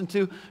download and listen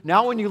to,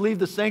 now when you leave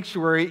the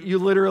sanctuary, you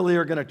literally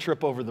are going to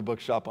trip over the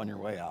bookshop on your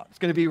way out. It's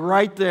going to be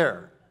right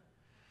there.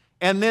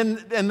 And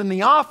then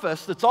the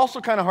office, that's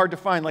also kind of hard to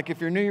find. Like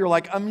if you're new, you're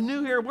like, "I'm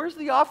new here, where's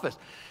the office?"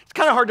 It's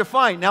kind of hard to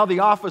find. Now the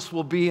office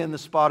will be in the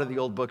spot of the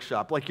old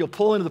bookshop. Like you'll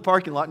pull into the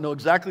parking lot and know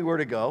exactly where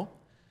to go.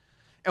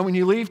 And when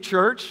you leave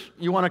church,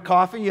 you want a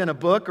coffee and a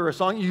book or a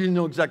song, you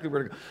know exactly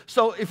where to go.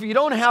 So if you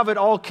don't have it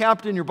all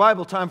capped in your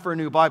Bible, time for a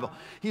new Bible.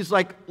 He's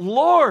like,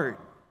 "Lord,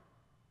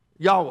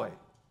 Yahweh.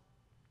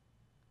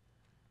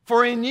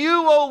 For in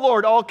you, O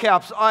Lord," all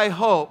caps, "I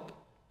hope.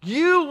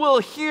 You will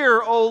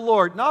hear, O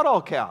Lord," not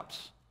all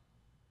caps.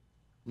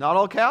 Not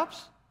all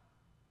caps?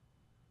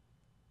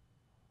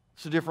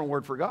 It's a different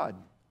word for God.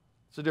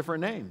 It's a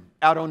different name.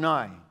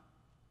 Adonai.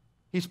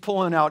 He's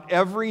pulling out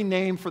every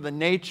name for the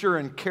nature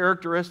and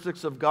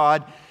characteristics of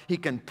God he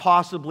can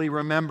possibly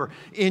remember.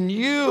 "In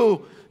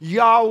you,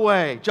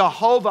 Yahweh,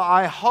 Jehovah,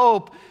 I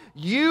hope.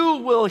 You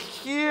will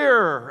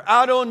hear,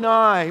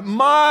 Adonai,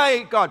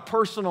 my God,"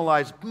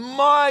 personalized,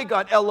 "my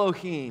God,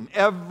 Elohim,"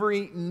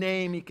 every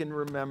name he can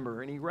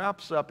remember. And he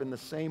wraps up in the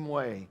same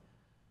way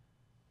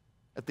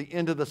at the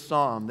end of the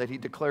psalm that he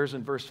declares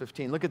in verse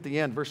 15. Look at the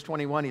end, verse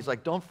 21. He's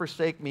like, "Don't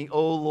forsake me,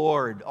 O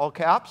Lord." All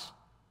caps?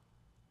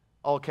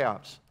 All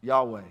caps.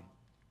 Yahweh.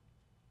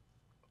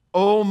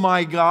 "Oh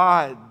my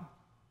God.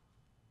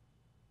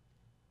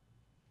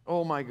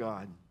 Oh my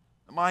God.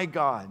 My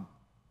God.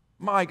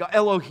 My God.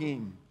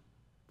 Elohim.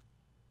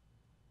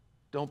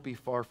 Don't be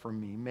far from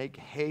me. Make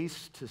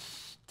haste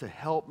to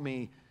help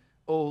me,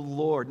 O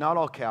Lord." Not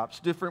all caps,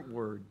 different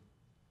word.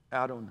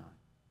 Adonai.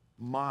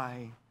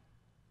 My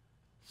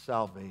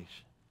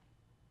salvation.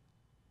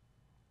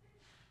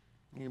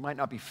 You might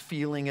not be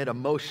feeling it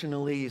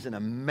emotionally. He's in a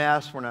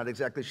mess. We're not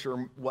exactly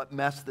sure what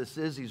mess this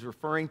is he's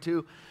referring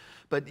to.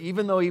 But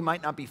even though he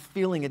might not be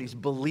feeling it, he's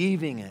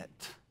believing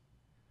it.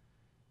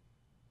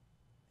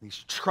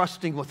 He's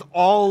trusting with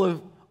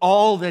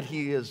all that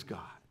he is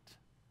God.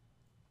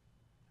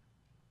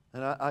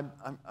 And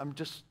I'm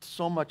just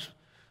so much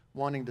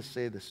wanting to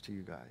say this to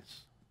you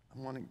guys.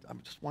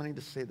 I'm just wanting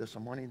to say this.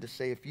 I'm wanting to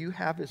say, if you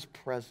have his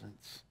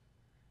presence,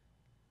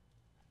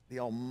 the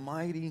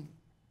almighty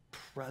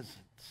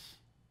presence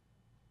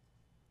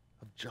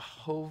of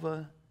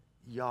Jehovah,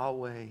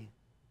 Yahweh,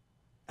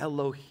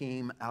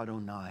 Elohim,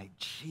 Adonai,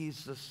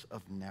 Jesus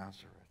of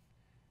Nazareth.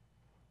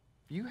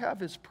 If you have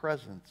his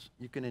presence,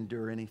 you can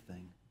endure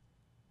anything.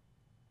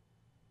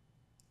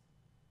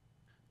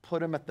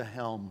 Put him at the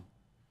helm.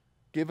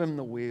 Give him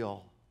the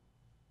wheel.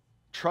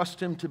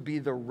 Trust him to be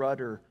the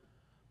rudder,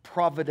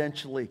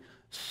 providentially,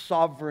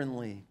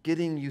 sovereignly,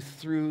 getting you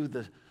through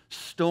the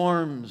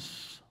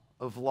storms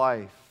of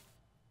life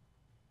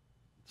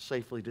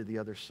safely to the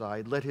other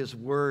side. Let his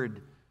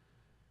word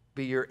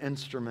be your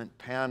instrument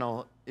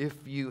panel.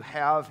 If you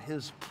have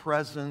his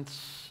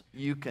presence,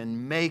 you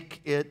can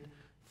make it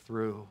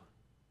through.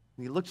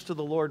 And he looks to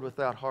the Lord with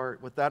that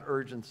heart, with that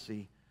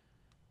urgency,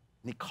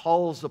 and he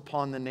calls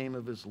upon the name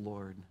of his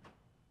Lord.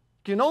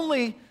 You can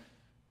only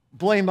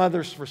blame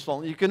others for so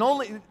long. You can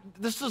only,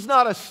 this is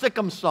not a sick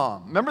 'em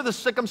psalm. Remember the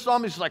sick 'em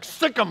psalm? He's like,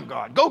 sick 'em,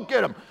 God, go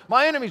get 'em.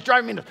 My enemy's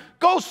driving me nuts.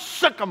 Go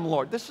sick 'em,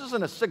 Lord. This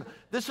isn't a sick,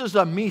 this is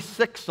a me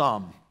sick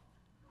psalm.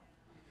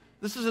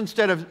 This is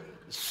instead of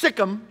sick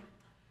 'em,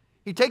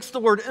 he takes the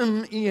word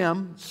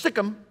em, sick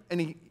 'em, and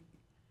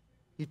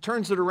he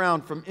turns it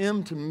around from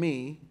em to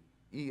me,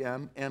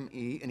 em,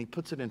 me, and he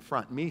puts it in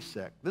front, me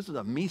sick. This is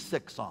a me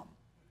sick psalm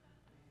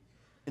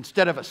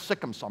instead of a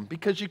sick 'em psalm,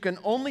 because you can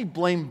only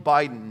blame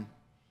Biden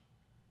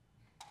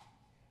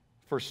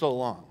for so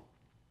long,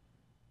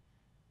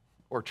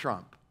 or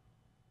Trump.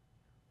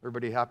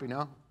 Everybody happy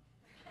now?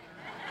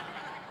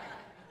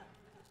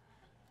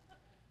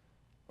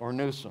 Or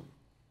Newsom,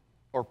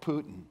 or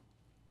Putin.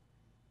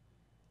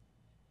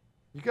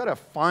 You got to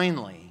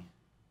finally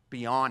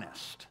be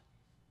honest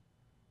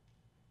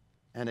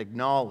and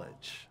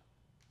acknowledge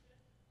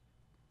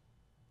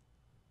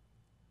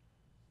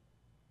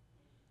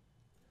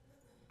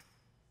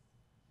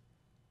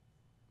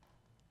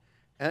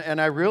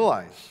and I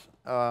realize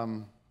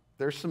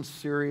there's some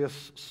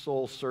serious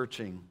soul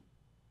searching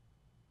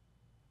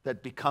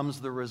that becomes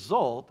the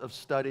result of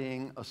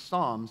studying a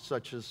psalm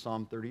such as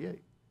Psalm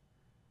 38.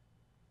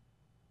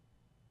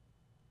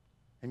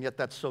 And yet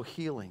that's so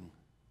healing.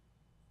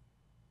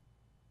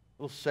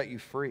 It'll set you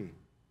free.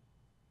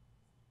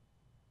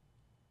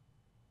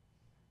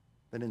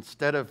 That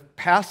instead of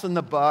passing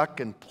the buck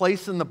and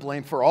placing the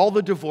blame for all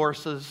the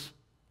divorces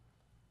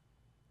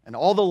and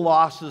all the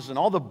losses and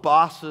all the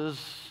bosses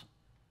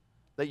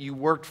that you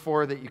worked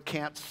for that you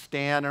can't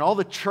stand and all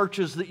the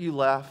churches that you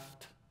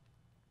left,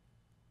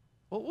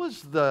 what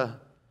was the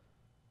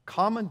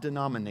common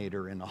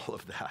denominator in all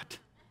of that?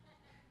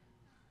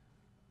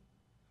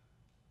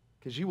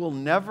 Because you will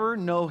never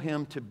know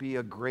him to be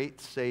a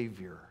great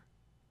Savior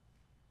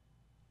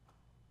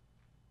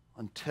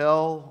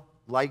until,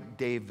 like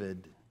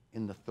David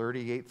in the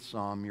 38th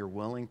Psalm, you're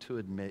willing to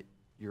admit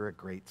you're a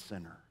great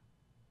sinner.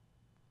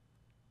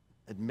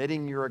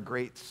 Admitting you're a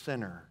great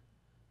sinner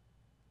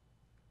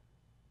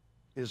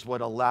is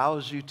what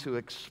allows you to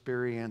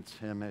experience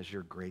him as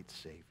your great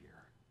Savior.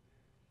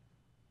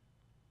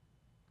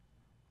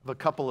 I have a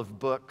couple of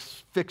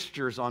books,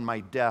 fixtures on my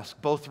desk,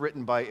 both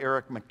written by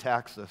Eric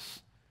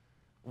Metaxas,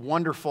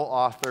 wonderful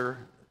author,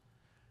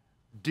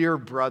 dear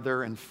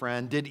brother and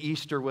friend, did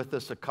Easter with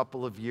us a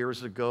couple of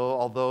years ago,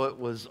 although it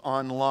was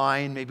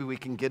online. Maybe we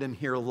can get him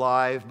here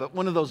live. But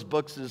one of those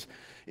books is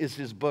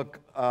his book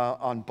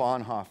on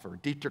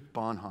Bonhoeffer, Dietrich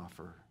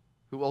Bonhoeffer,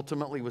 who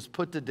ultimately was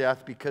put to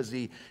death because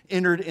he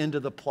entered into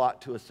the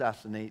plot to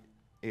assassinate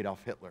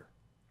Adolf Hitler.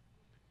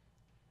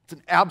 It's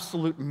an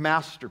absolute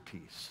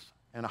masterpiece,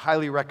 and I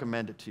highly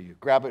recommend it to you.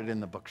 Grab it in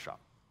the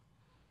bookshop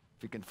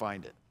if you can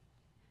find it.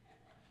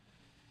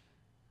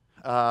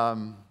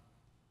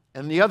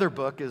 And the other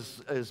book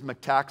is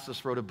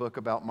Metaxas wrote a book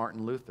about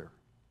Martin Luther.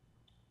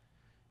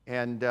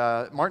 And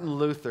Martin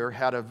Luther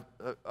had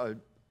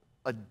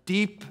a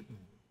deep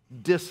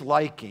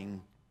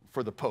disliking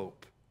for the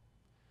Pope.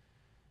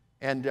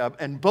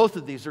 And both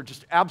of these are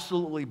just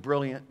absolutely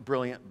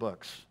brilliant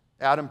books.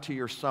 Add them to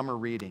your summer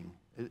reading.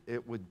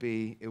 It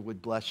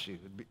would bless you.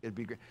 It'd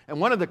be great. And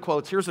one of the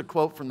quotes, here's a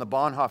quote from the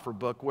Bonhoeffer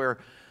book where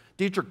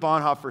Dietrich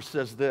Bonhoeffer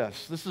says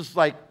this. This is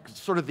like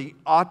sort of the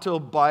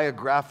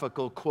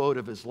autobiographical quote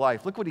of his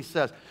life. Look what he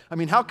says. I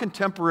mean, how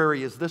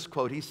contemporary is this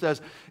quote? He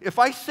says, "If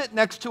I sit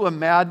next to a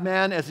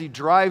madman as he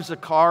drives a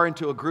car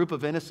into a group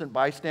of innocent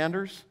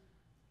bystanders,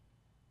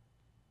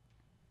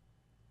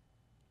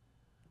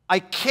 I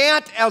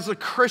can't, as a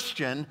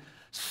Christian,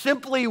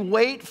 simply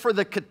wait for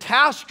the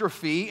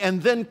catastrophe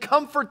and then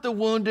comfort the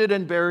wounded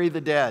and bury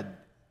the dead.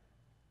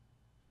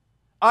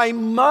 I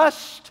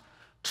must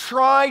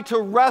try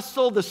to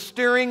wrestle the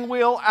steering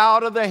wheel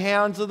out of the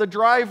hands of the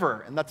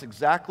driver." And that's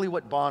exactly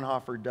what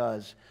Bonhoeffer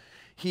does.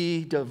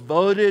 He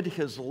devoted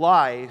his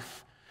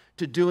life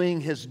to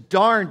doing his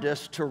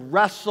darndest to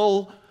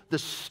wrestle the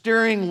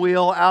steering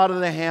wheel out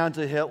of the hands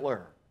of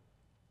Hitler.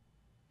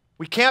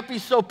 We can't be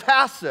so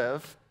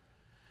passive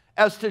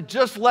as to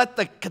just let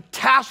the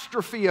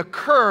catastrophe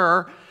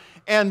occur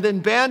and then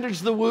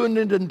bandage the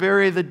wounded and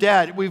bury the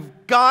dead.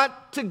 We've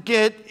got to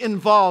get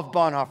involved,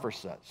 Bonhoeffer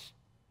says.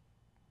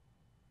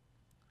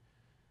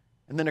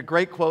 And then a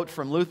great quote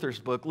from Luther's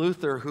book.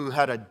 Luther, who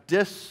had a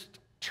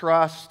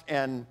distrust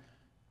and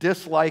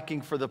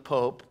disliking for the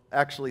Pope,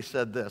 actually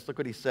said this. Look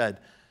what he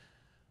said.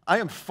 "I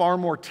am far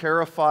more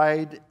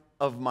terrified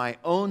of my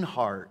own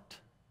heart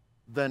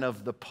than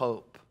of the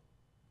Pope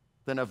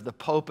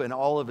and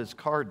all of his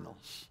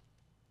cardinals.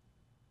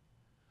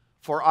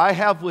 For I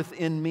have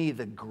within me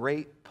the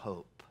great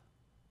Pope,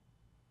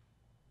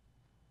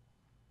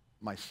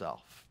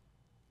 myself."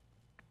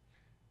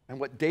 And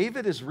what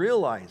David is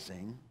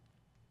realizing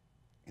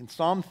in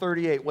Psalm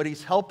 38, what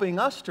he's helping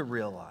us to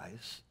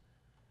realize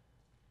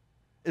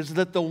is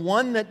that the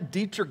one that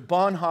Dietrich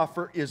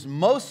Bonhoeffer is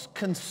most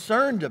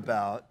concerned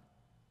about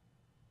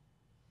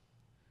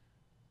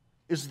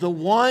is the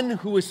one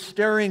who is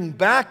staring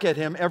back at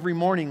him every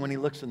morning when he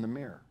looks in the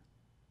mirror.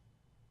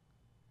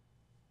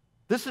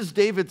 This is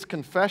David's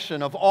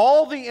confession of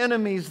all the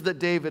enemies that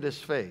David has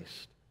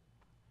faced.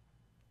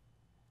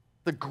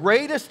 The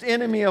greatest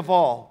enemy of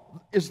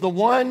all is the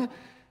one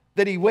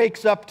that he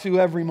wakes up to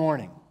every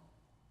morning,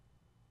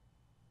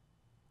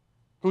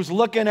 who's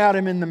looking at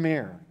him in the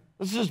mirror.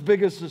 This is as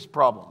big as his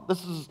problem.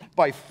 This is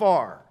by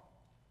far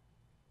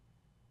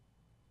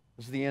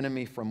is the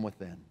enemy from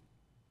within.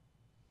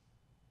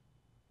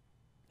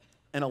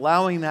 And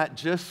allowing that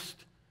just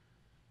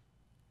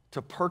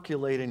to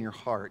percolate in your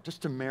heart,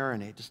 just to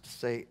marinate, just to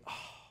say, oh,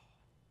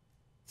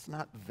 it's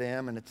not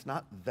them and it's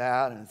not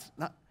that and it's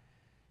not.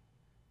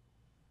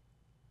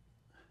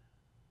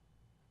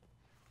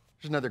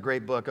 There's another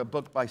great book, a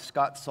book by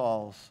Scott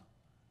Sauls.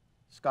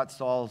 Scott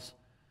Sauls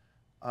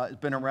has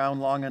been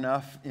around long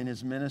enough in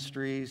his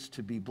ministries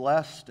to be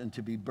blessed and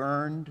to be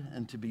burned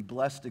and to be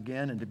blessed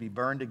again and to be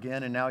burned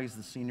again. And now he's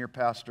the senior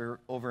pastor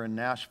over in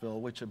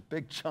Nashville, which a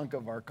big chunk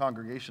of our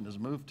congregation has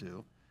moved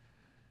to.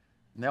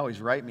 And they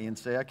always write me and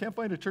say, I can't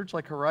find a church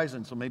like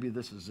Horizon, so maybe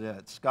this is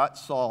it. Scott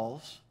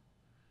Sauls.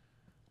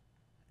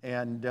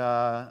 And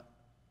I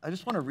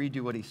just want to read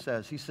you what he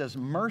says. He says,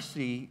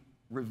 mercy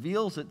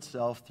reveals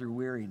itself through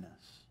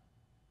weariness.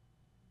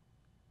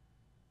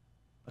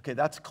 Okay,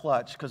 that's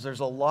clutch, because there's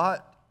a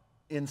lot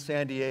in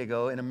San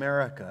Diego, in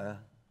America,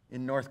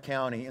 in North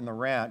County, in the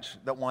ranch,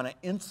 that want to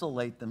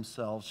insulate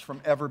themselves from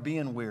ever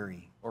being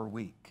weary or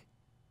weak.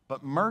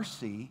 But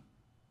mercy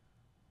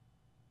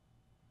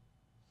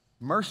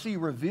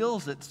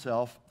reveals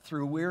itself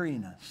through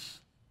weariness.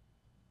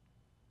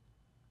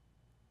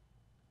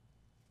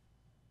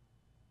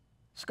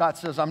 Scott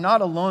says, I'm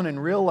not alone in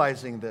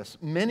realizing this.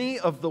 Many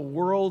of the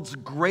world's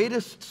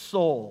greatest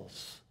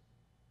souls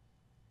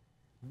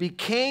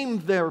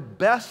became their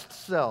best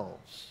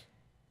selves,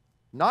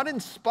 not in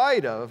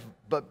spite of,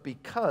 but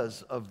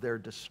because of their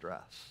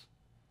distress.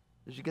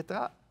 Did you get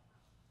that?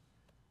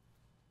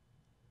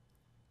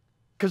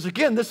 Because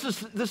again, this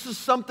is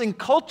something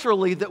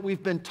culturally that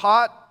we've been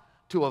taught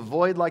to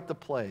avoid like the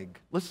plague.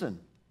 Listen,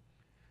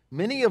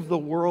 many of the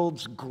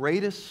world's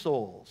greatest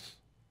souls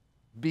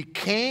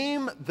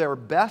became their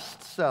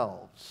best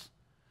selves,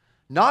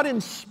 not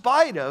in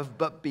spite of,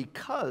 but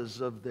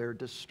because of their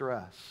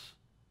distress.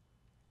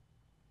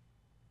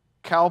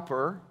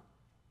 Cowper,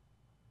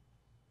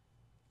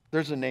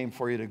 there's a name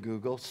for you to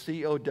Google,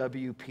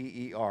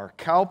 C-O-W-P-E-R.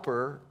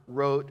 Cowper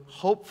wrote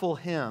hopeful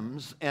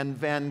hymns, and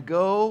Van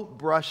Gogh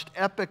brushed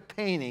epic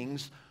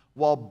paintings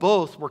while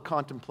both were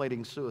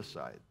contemplating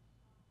suicide.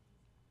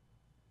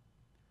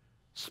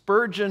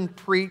 Spurgeon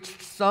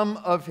preached some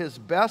of his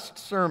best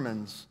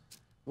sermons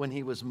when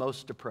he was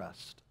most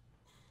depressed.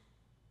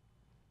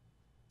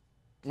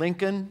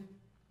 Lincoln,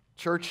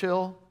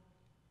 Churchill,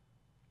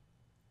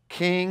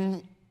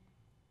 King,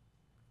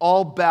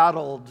 all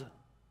battled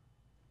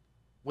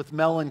with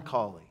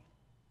melancholy.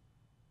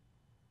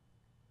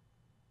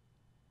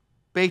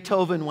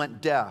 Beethoven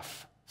went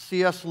deaf.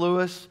 C.S.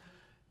 Lewis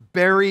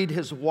buried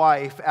his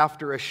wife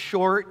after a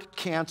short,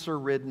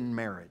 cancer-ridden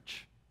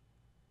marriage.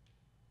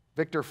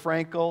 Viktor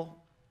Frankl,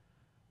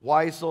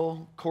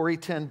 Weisel, Corrie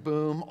ten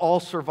Boom all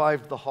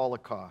survived the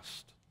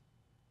Holocaust.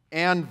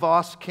 Anne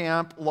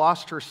Voskamp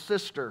lost her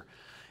sister,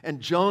 and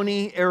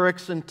Joni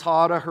Eareckson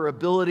Tada her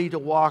ability to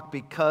walk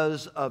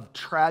because of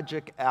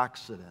tragic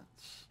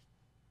accidents.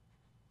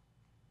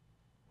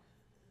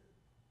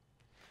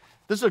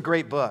 This is a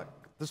great book.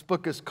 This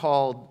book is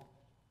called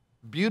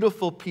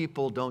Beautiful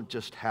People Don't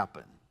Just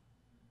Happen.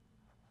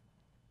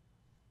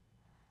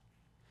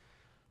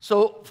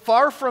 So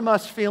far from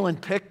us feeling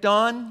picked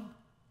on,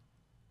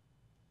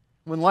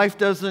 when life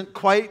doesn't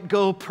quite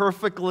go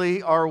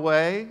perfectly our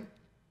way,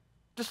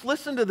 just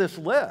listen to this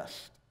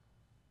list.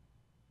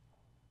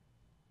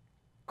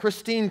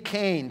 Christine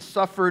Kane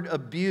suffered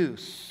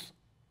abuse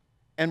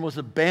and was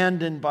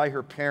abandoned by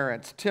her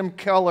parents. Tim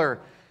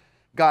Keller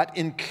got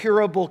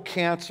incurable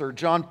cancer.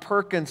 John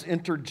Perkins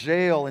entered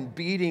jail and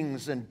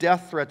beatings and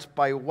death threats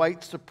by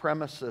white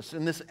supremacists.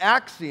 And this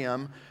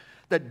axiom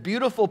that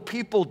beautiful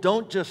people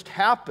don't just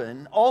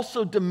happen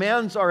also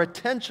demands our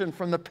attention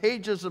from the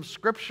pages of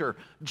Scripture.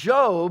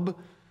 Job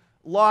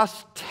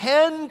lost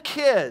 10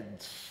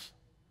 kids,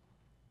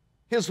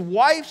 his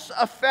wife's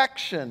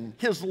affection,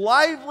 his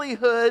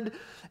livelihood,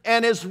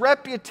 and his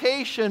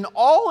reputation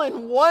all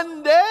in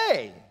one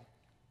day.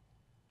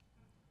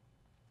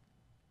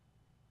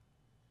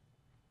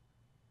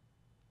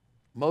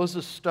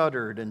 Moses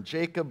stuttered, and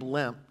Jacob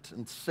limped,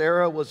 and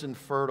Sarah was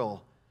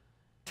infertile.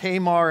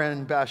 Tamar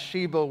and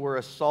Bathsheba were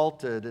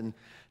assaulted, and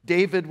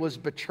David was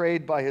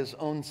betrayed by his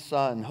own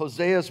son.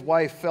 Hosea's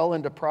wife fell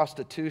into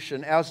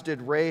prostitution, as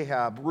did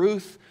Rahab.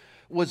 Ruth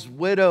was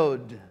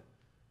widowed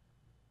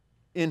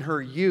in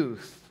her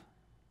youth,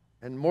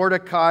 and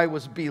Mordecai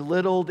was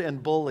belittled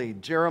and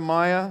bullied.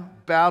 Jeremiah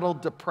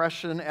battled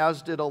depression,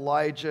 as did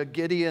Elijah.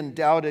 Gideon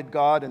doubted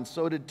God, and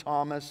so did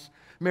Thomas.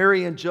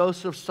 Mary and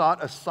Joseph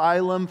sought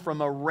asylum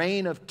from a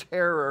reign of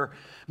terror.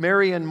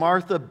 Mary and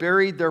Martha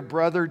buried their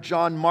brother.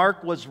 John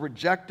Mark was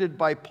rejected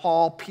by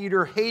Paul.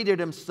 Peter hated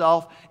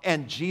himself,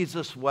 and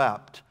Jesus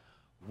wept.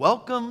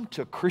 Welcome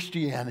to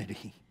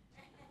Christianity.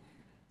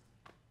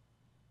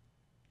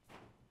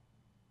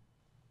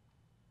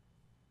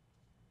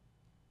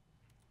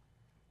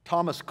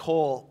 Thomas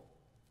Cole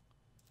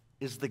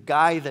is the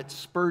guy that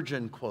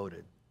Spurgeon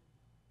quoted.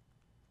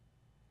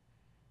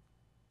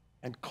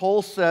 And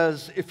Cole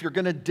says, if you're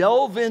going to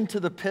delve into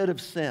the pit of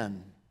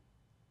sin,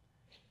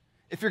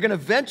 if you're going to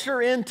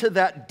venture into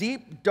that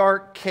deep,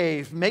 dark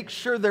cave, make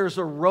sure there's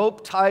a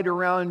rope tied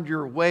around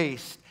your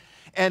waist,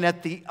 and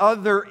at the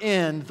other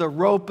end, the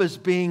rope is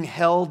being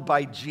held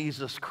by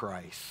Jesus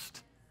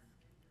Christ.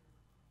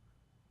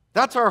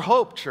 That's our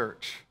hope,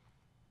 church.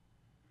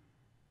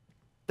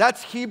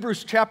 That's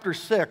Hebrews chapter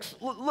 6.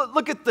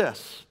 Look at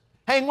this.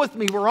 Hang with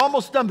me. We're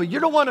almost done, but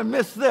you don't want to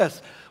miss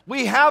this.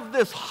 We have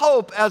this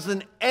hope as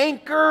an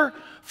anchor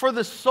for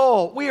the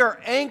soul. We are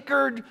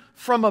anchored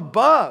from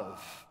above.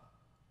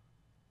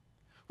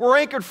 We're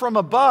anchored from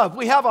above.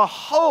 We have a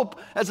hope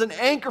as an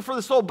anchor for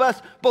the soul,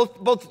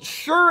 both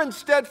sure and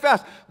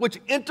steadfast, which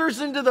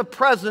enters into the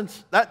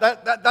presence,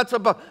 that's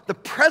above, the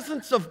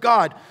presence of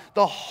God.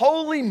 The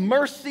holy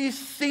mercy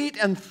seat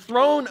and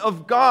throne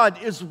of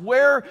God is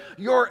where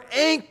your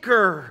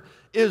anchor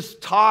is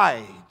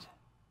tied,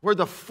 where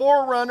the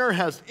forerunner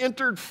has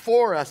entered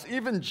for us,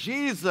 even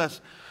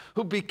Jesus,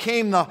 who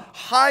became the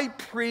high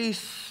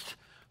priest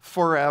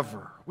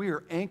forever. We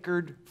are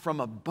anchored from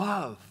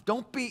above.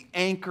 Don't be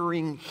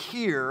anchoring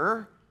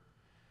here.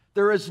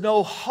 There is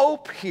no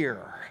hope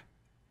here.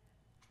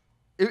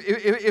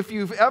 If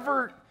you've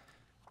ever,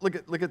 look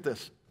at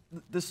this.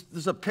 This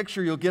is a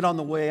picture you'll get on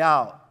the way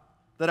out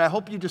that I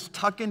hope you just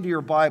tuck into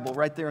your Bible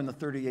right there in the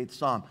 38th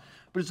Psalm.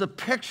 But it's a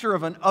picture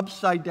of an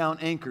upside down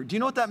anchor. Do you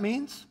know what that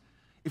means?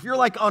 If you're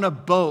like on a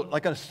boat,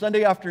 like on a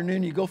Sunday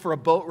afternoon, you go for a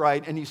boat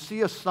ride and you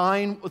see a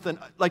sign with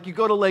like you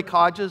go to Lake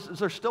Hodges. Is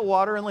there still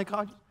water in Lake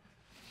Hodges?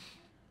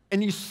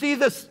 And you see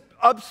this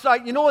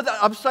you know what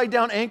that upside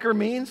down anchor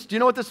means? Do you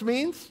know what this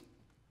means?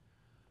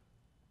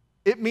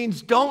 It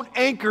means don't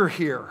anchor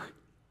here.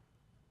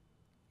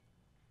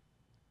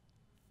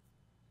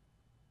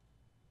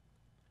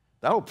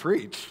 That'll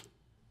preach.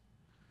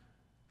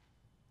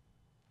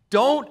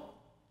 Don't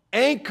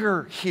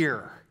anchor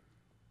here.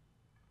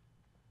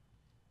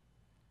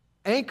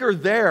 Anchor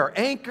there.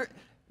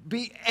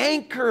 Be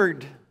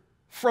anchored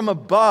from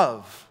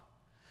above.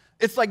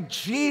 It's like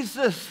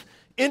Jesus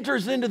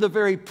enters into the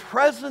very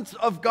presence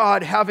of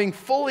God, having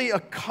fully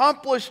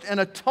accomplished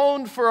and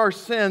atoned for our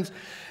sins,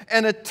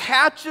 and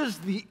attaches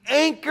the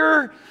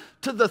anchor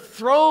to the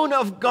throne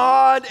of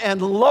God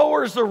and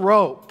lowers a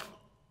rope.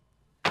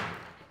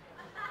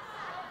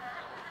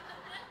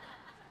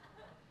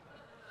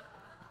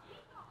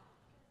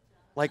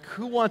 Like,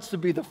 who wants to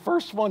be the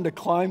first one to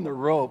climb the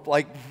rope?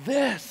 Like,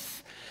 this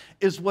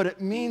is what it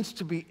means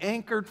to be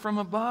anchored from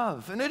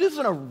above. And it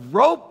isn't a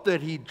rope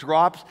that he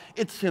drops,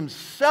 it's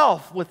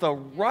himself with a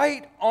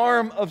right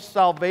arm of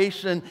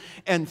salvation,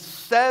 and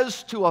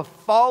says to a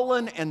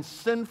fallen and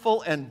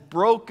sinful and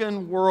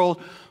broken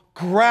world,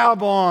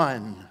 grab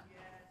on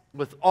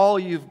with all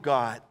you've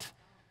got.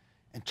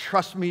 And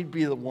trust me to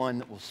be the one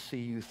that will see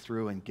you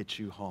through and get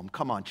you home.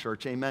 Come on,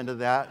 church. Amen to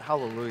that.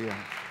 Hallelujah.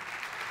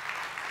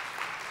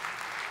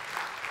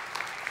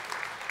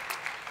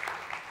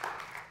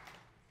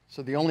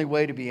 So the only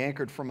way to be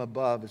anchored from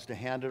above is to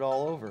hand it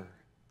all over.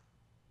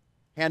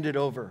 Hand it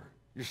over,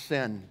 your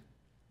sin,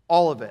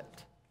 all of it,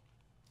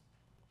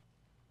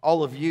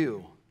 all of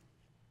you,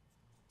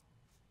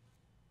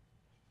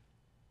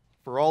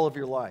 for all of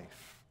your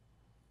life.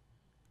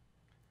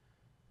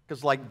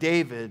 Because like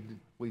David,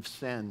 we've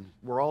sinned.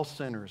 We're all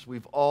sinners.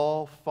 We've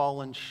all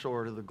fallen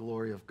short of the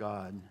glory of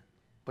God.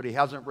 But he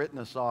hasn't written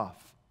us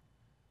off.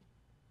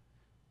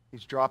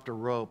 He's dropped a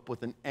rope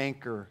with an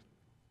anchor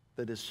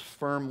that is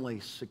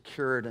firmly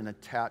secured and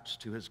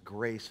attached to his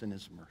grace and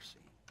his mercy.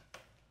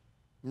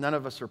 None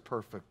of us are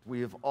perfect.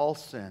 We have all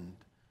sinned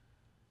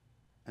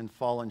and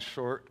fallen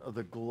short of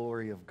the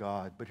glory of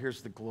God. But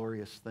here's the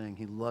glorious thing.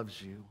 He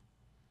loves you,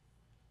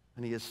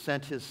 and he has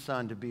sent his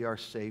Son to be our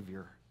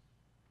Savior.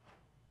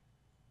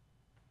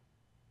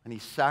 And he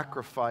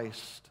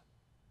sacrificed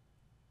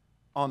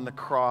on the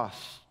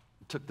cross,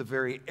 took the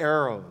very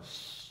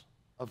arrows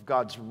of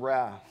God's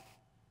wrath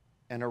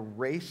and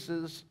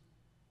erases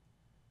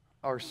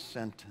our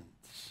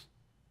sentence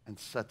and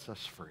sets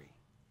us free.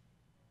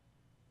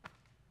 I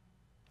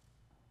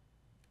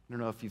don't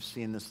know if you've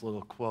seen this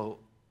little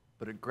quote,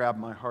 but it grabbed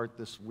my heart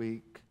this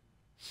week.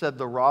 Said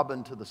the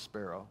robin to the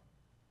sparrow,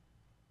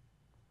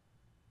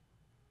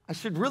 I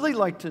should really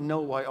like to know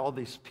why all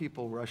these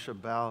people rush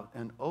about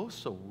and oh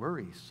so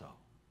worry so.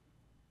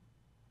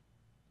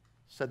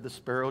 Said the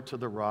sparrow to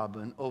the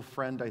robin, oh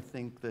friend, I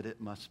think that it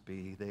must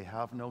be they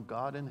have no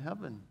God in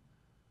heaven,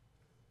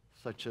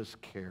 such as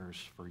cares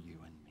for you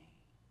and me.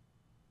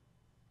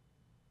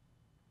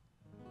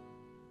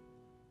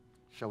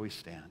 Shall we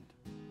stand?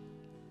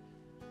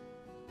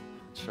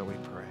 Shall we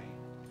pray?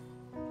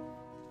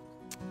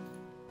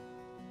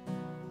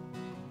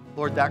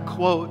 Lord, that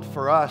quote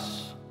for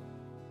us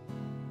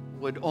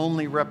would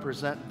only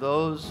represent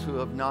those who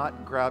have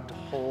not grabbed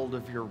hold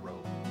of your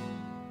rope,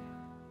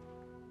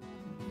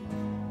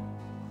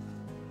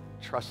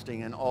 trusting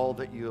in all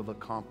that you have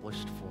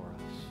accomplished for us.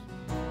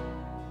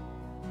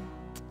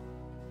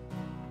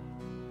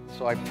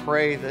 So I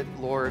pray that,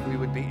 Lord, we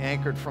would be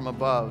anchored from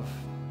above.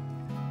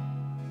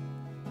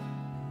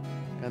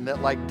 And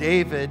that, like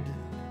David,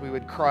 we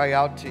would cry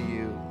out to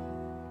you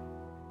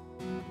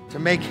to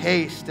make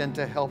haste and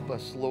to help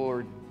us,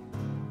 Lord,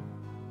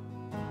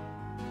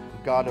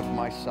 God of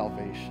my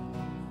salvation.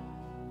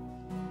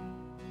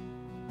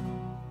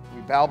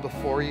 We bow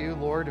before you,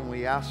 Lord, and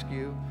we ask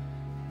you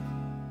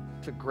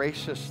to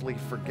graciously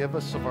forgive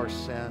us of our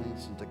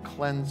sins and to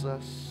cleanse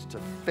us, to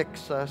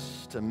fix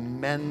us, to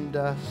mend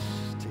us,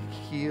 to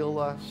heal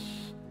us,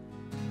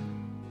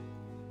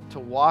 to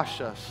wash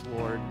us,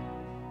 Lord,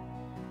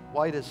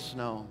 white as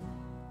snow.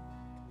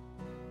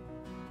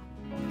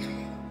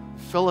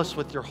 Fill us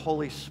with your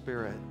Holy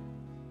Spirit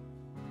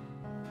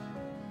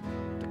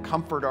to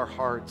comfort our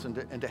hearts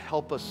and to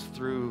help us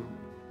through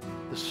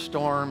the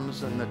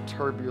storms and the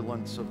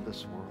turbulence of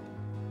this world.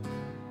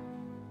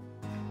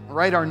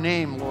 Write our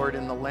name, Lord,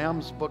 in the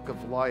Lamb's Book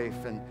of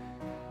Life and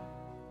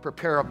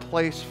prepare a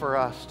place for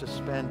us to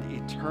spend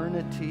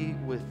eternity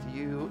with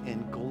you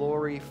in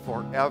glory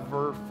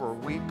forever, for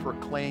we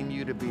proclaim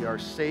you to be our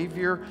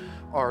Savior,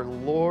 our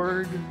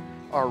Lord,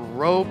 our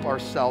rope, our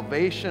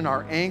salvation,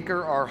 our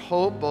anchor, our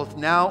hope, both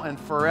now and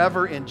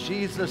forever, in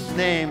Jesus'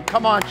 name.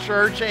 Come on,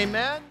 church,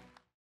 amen.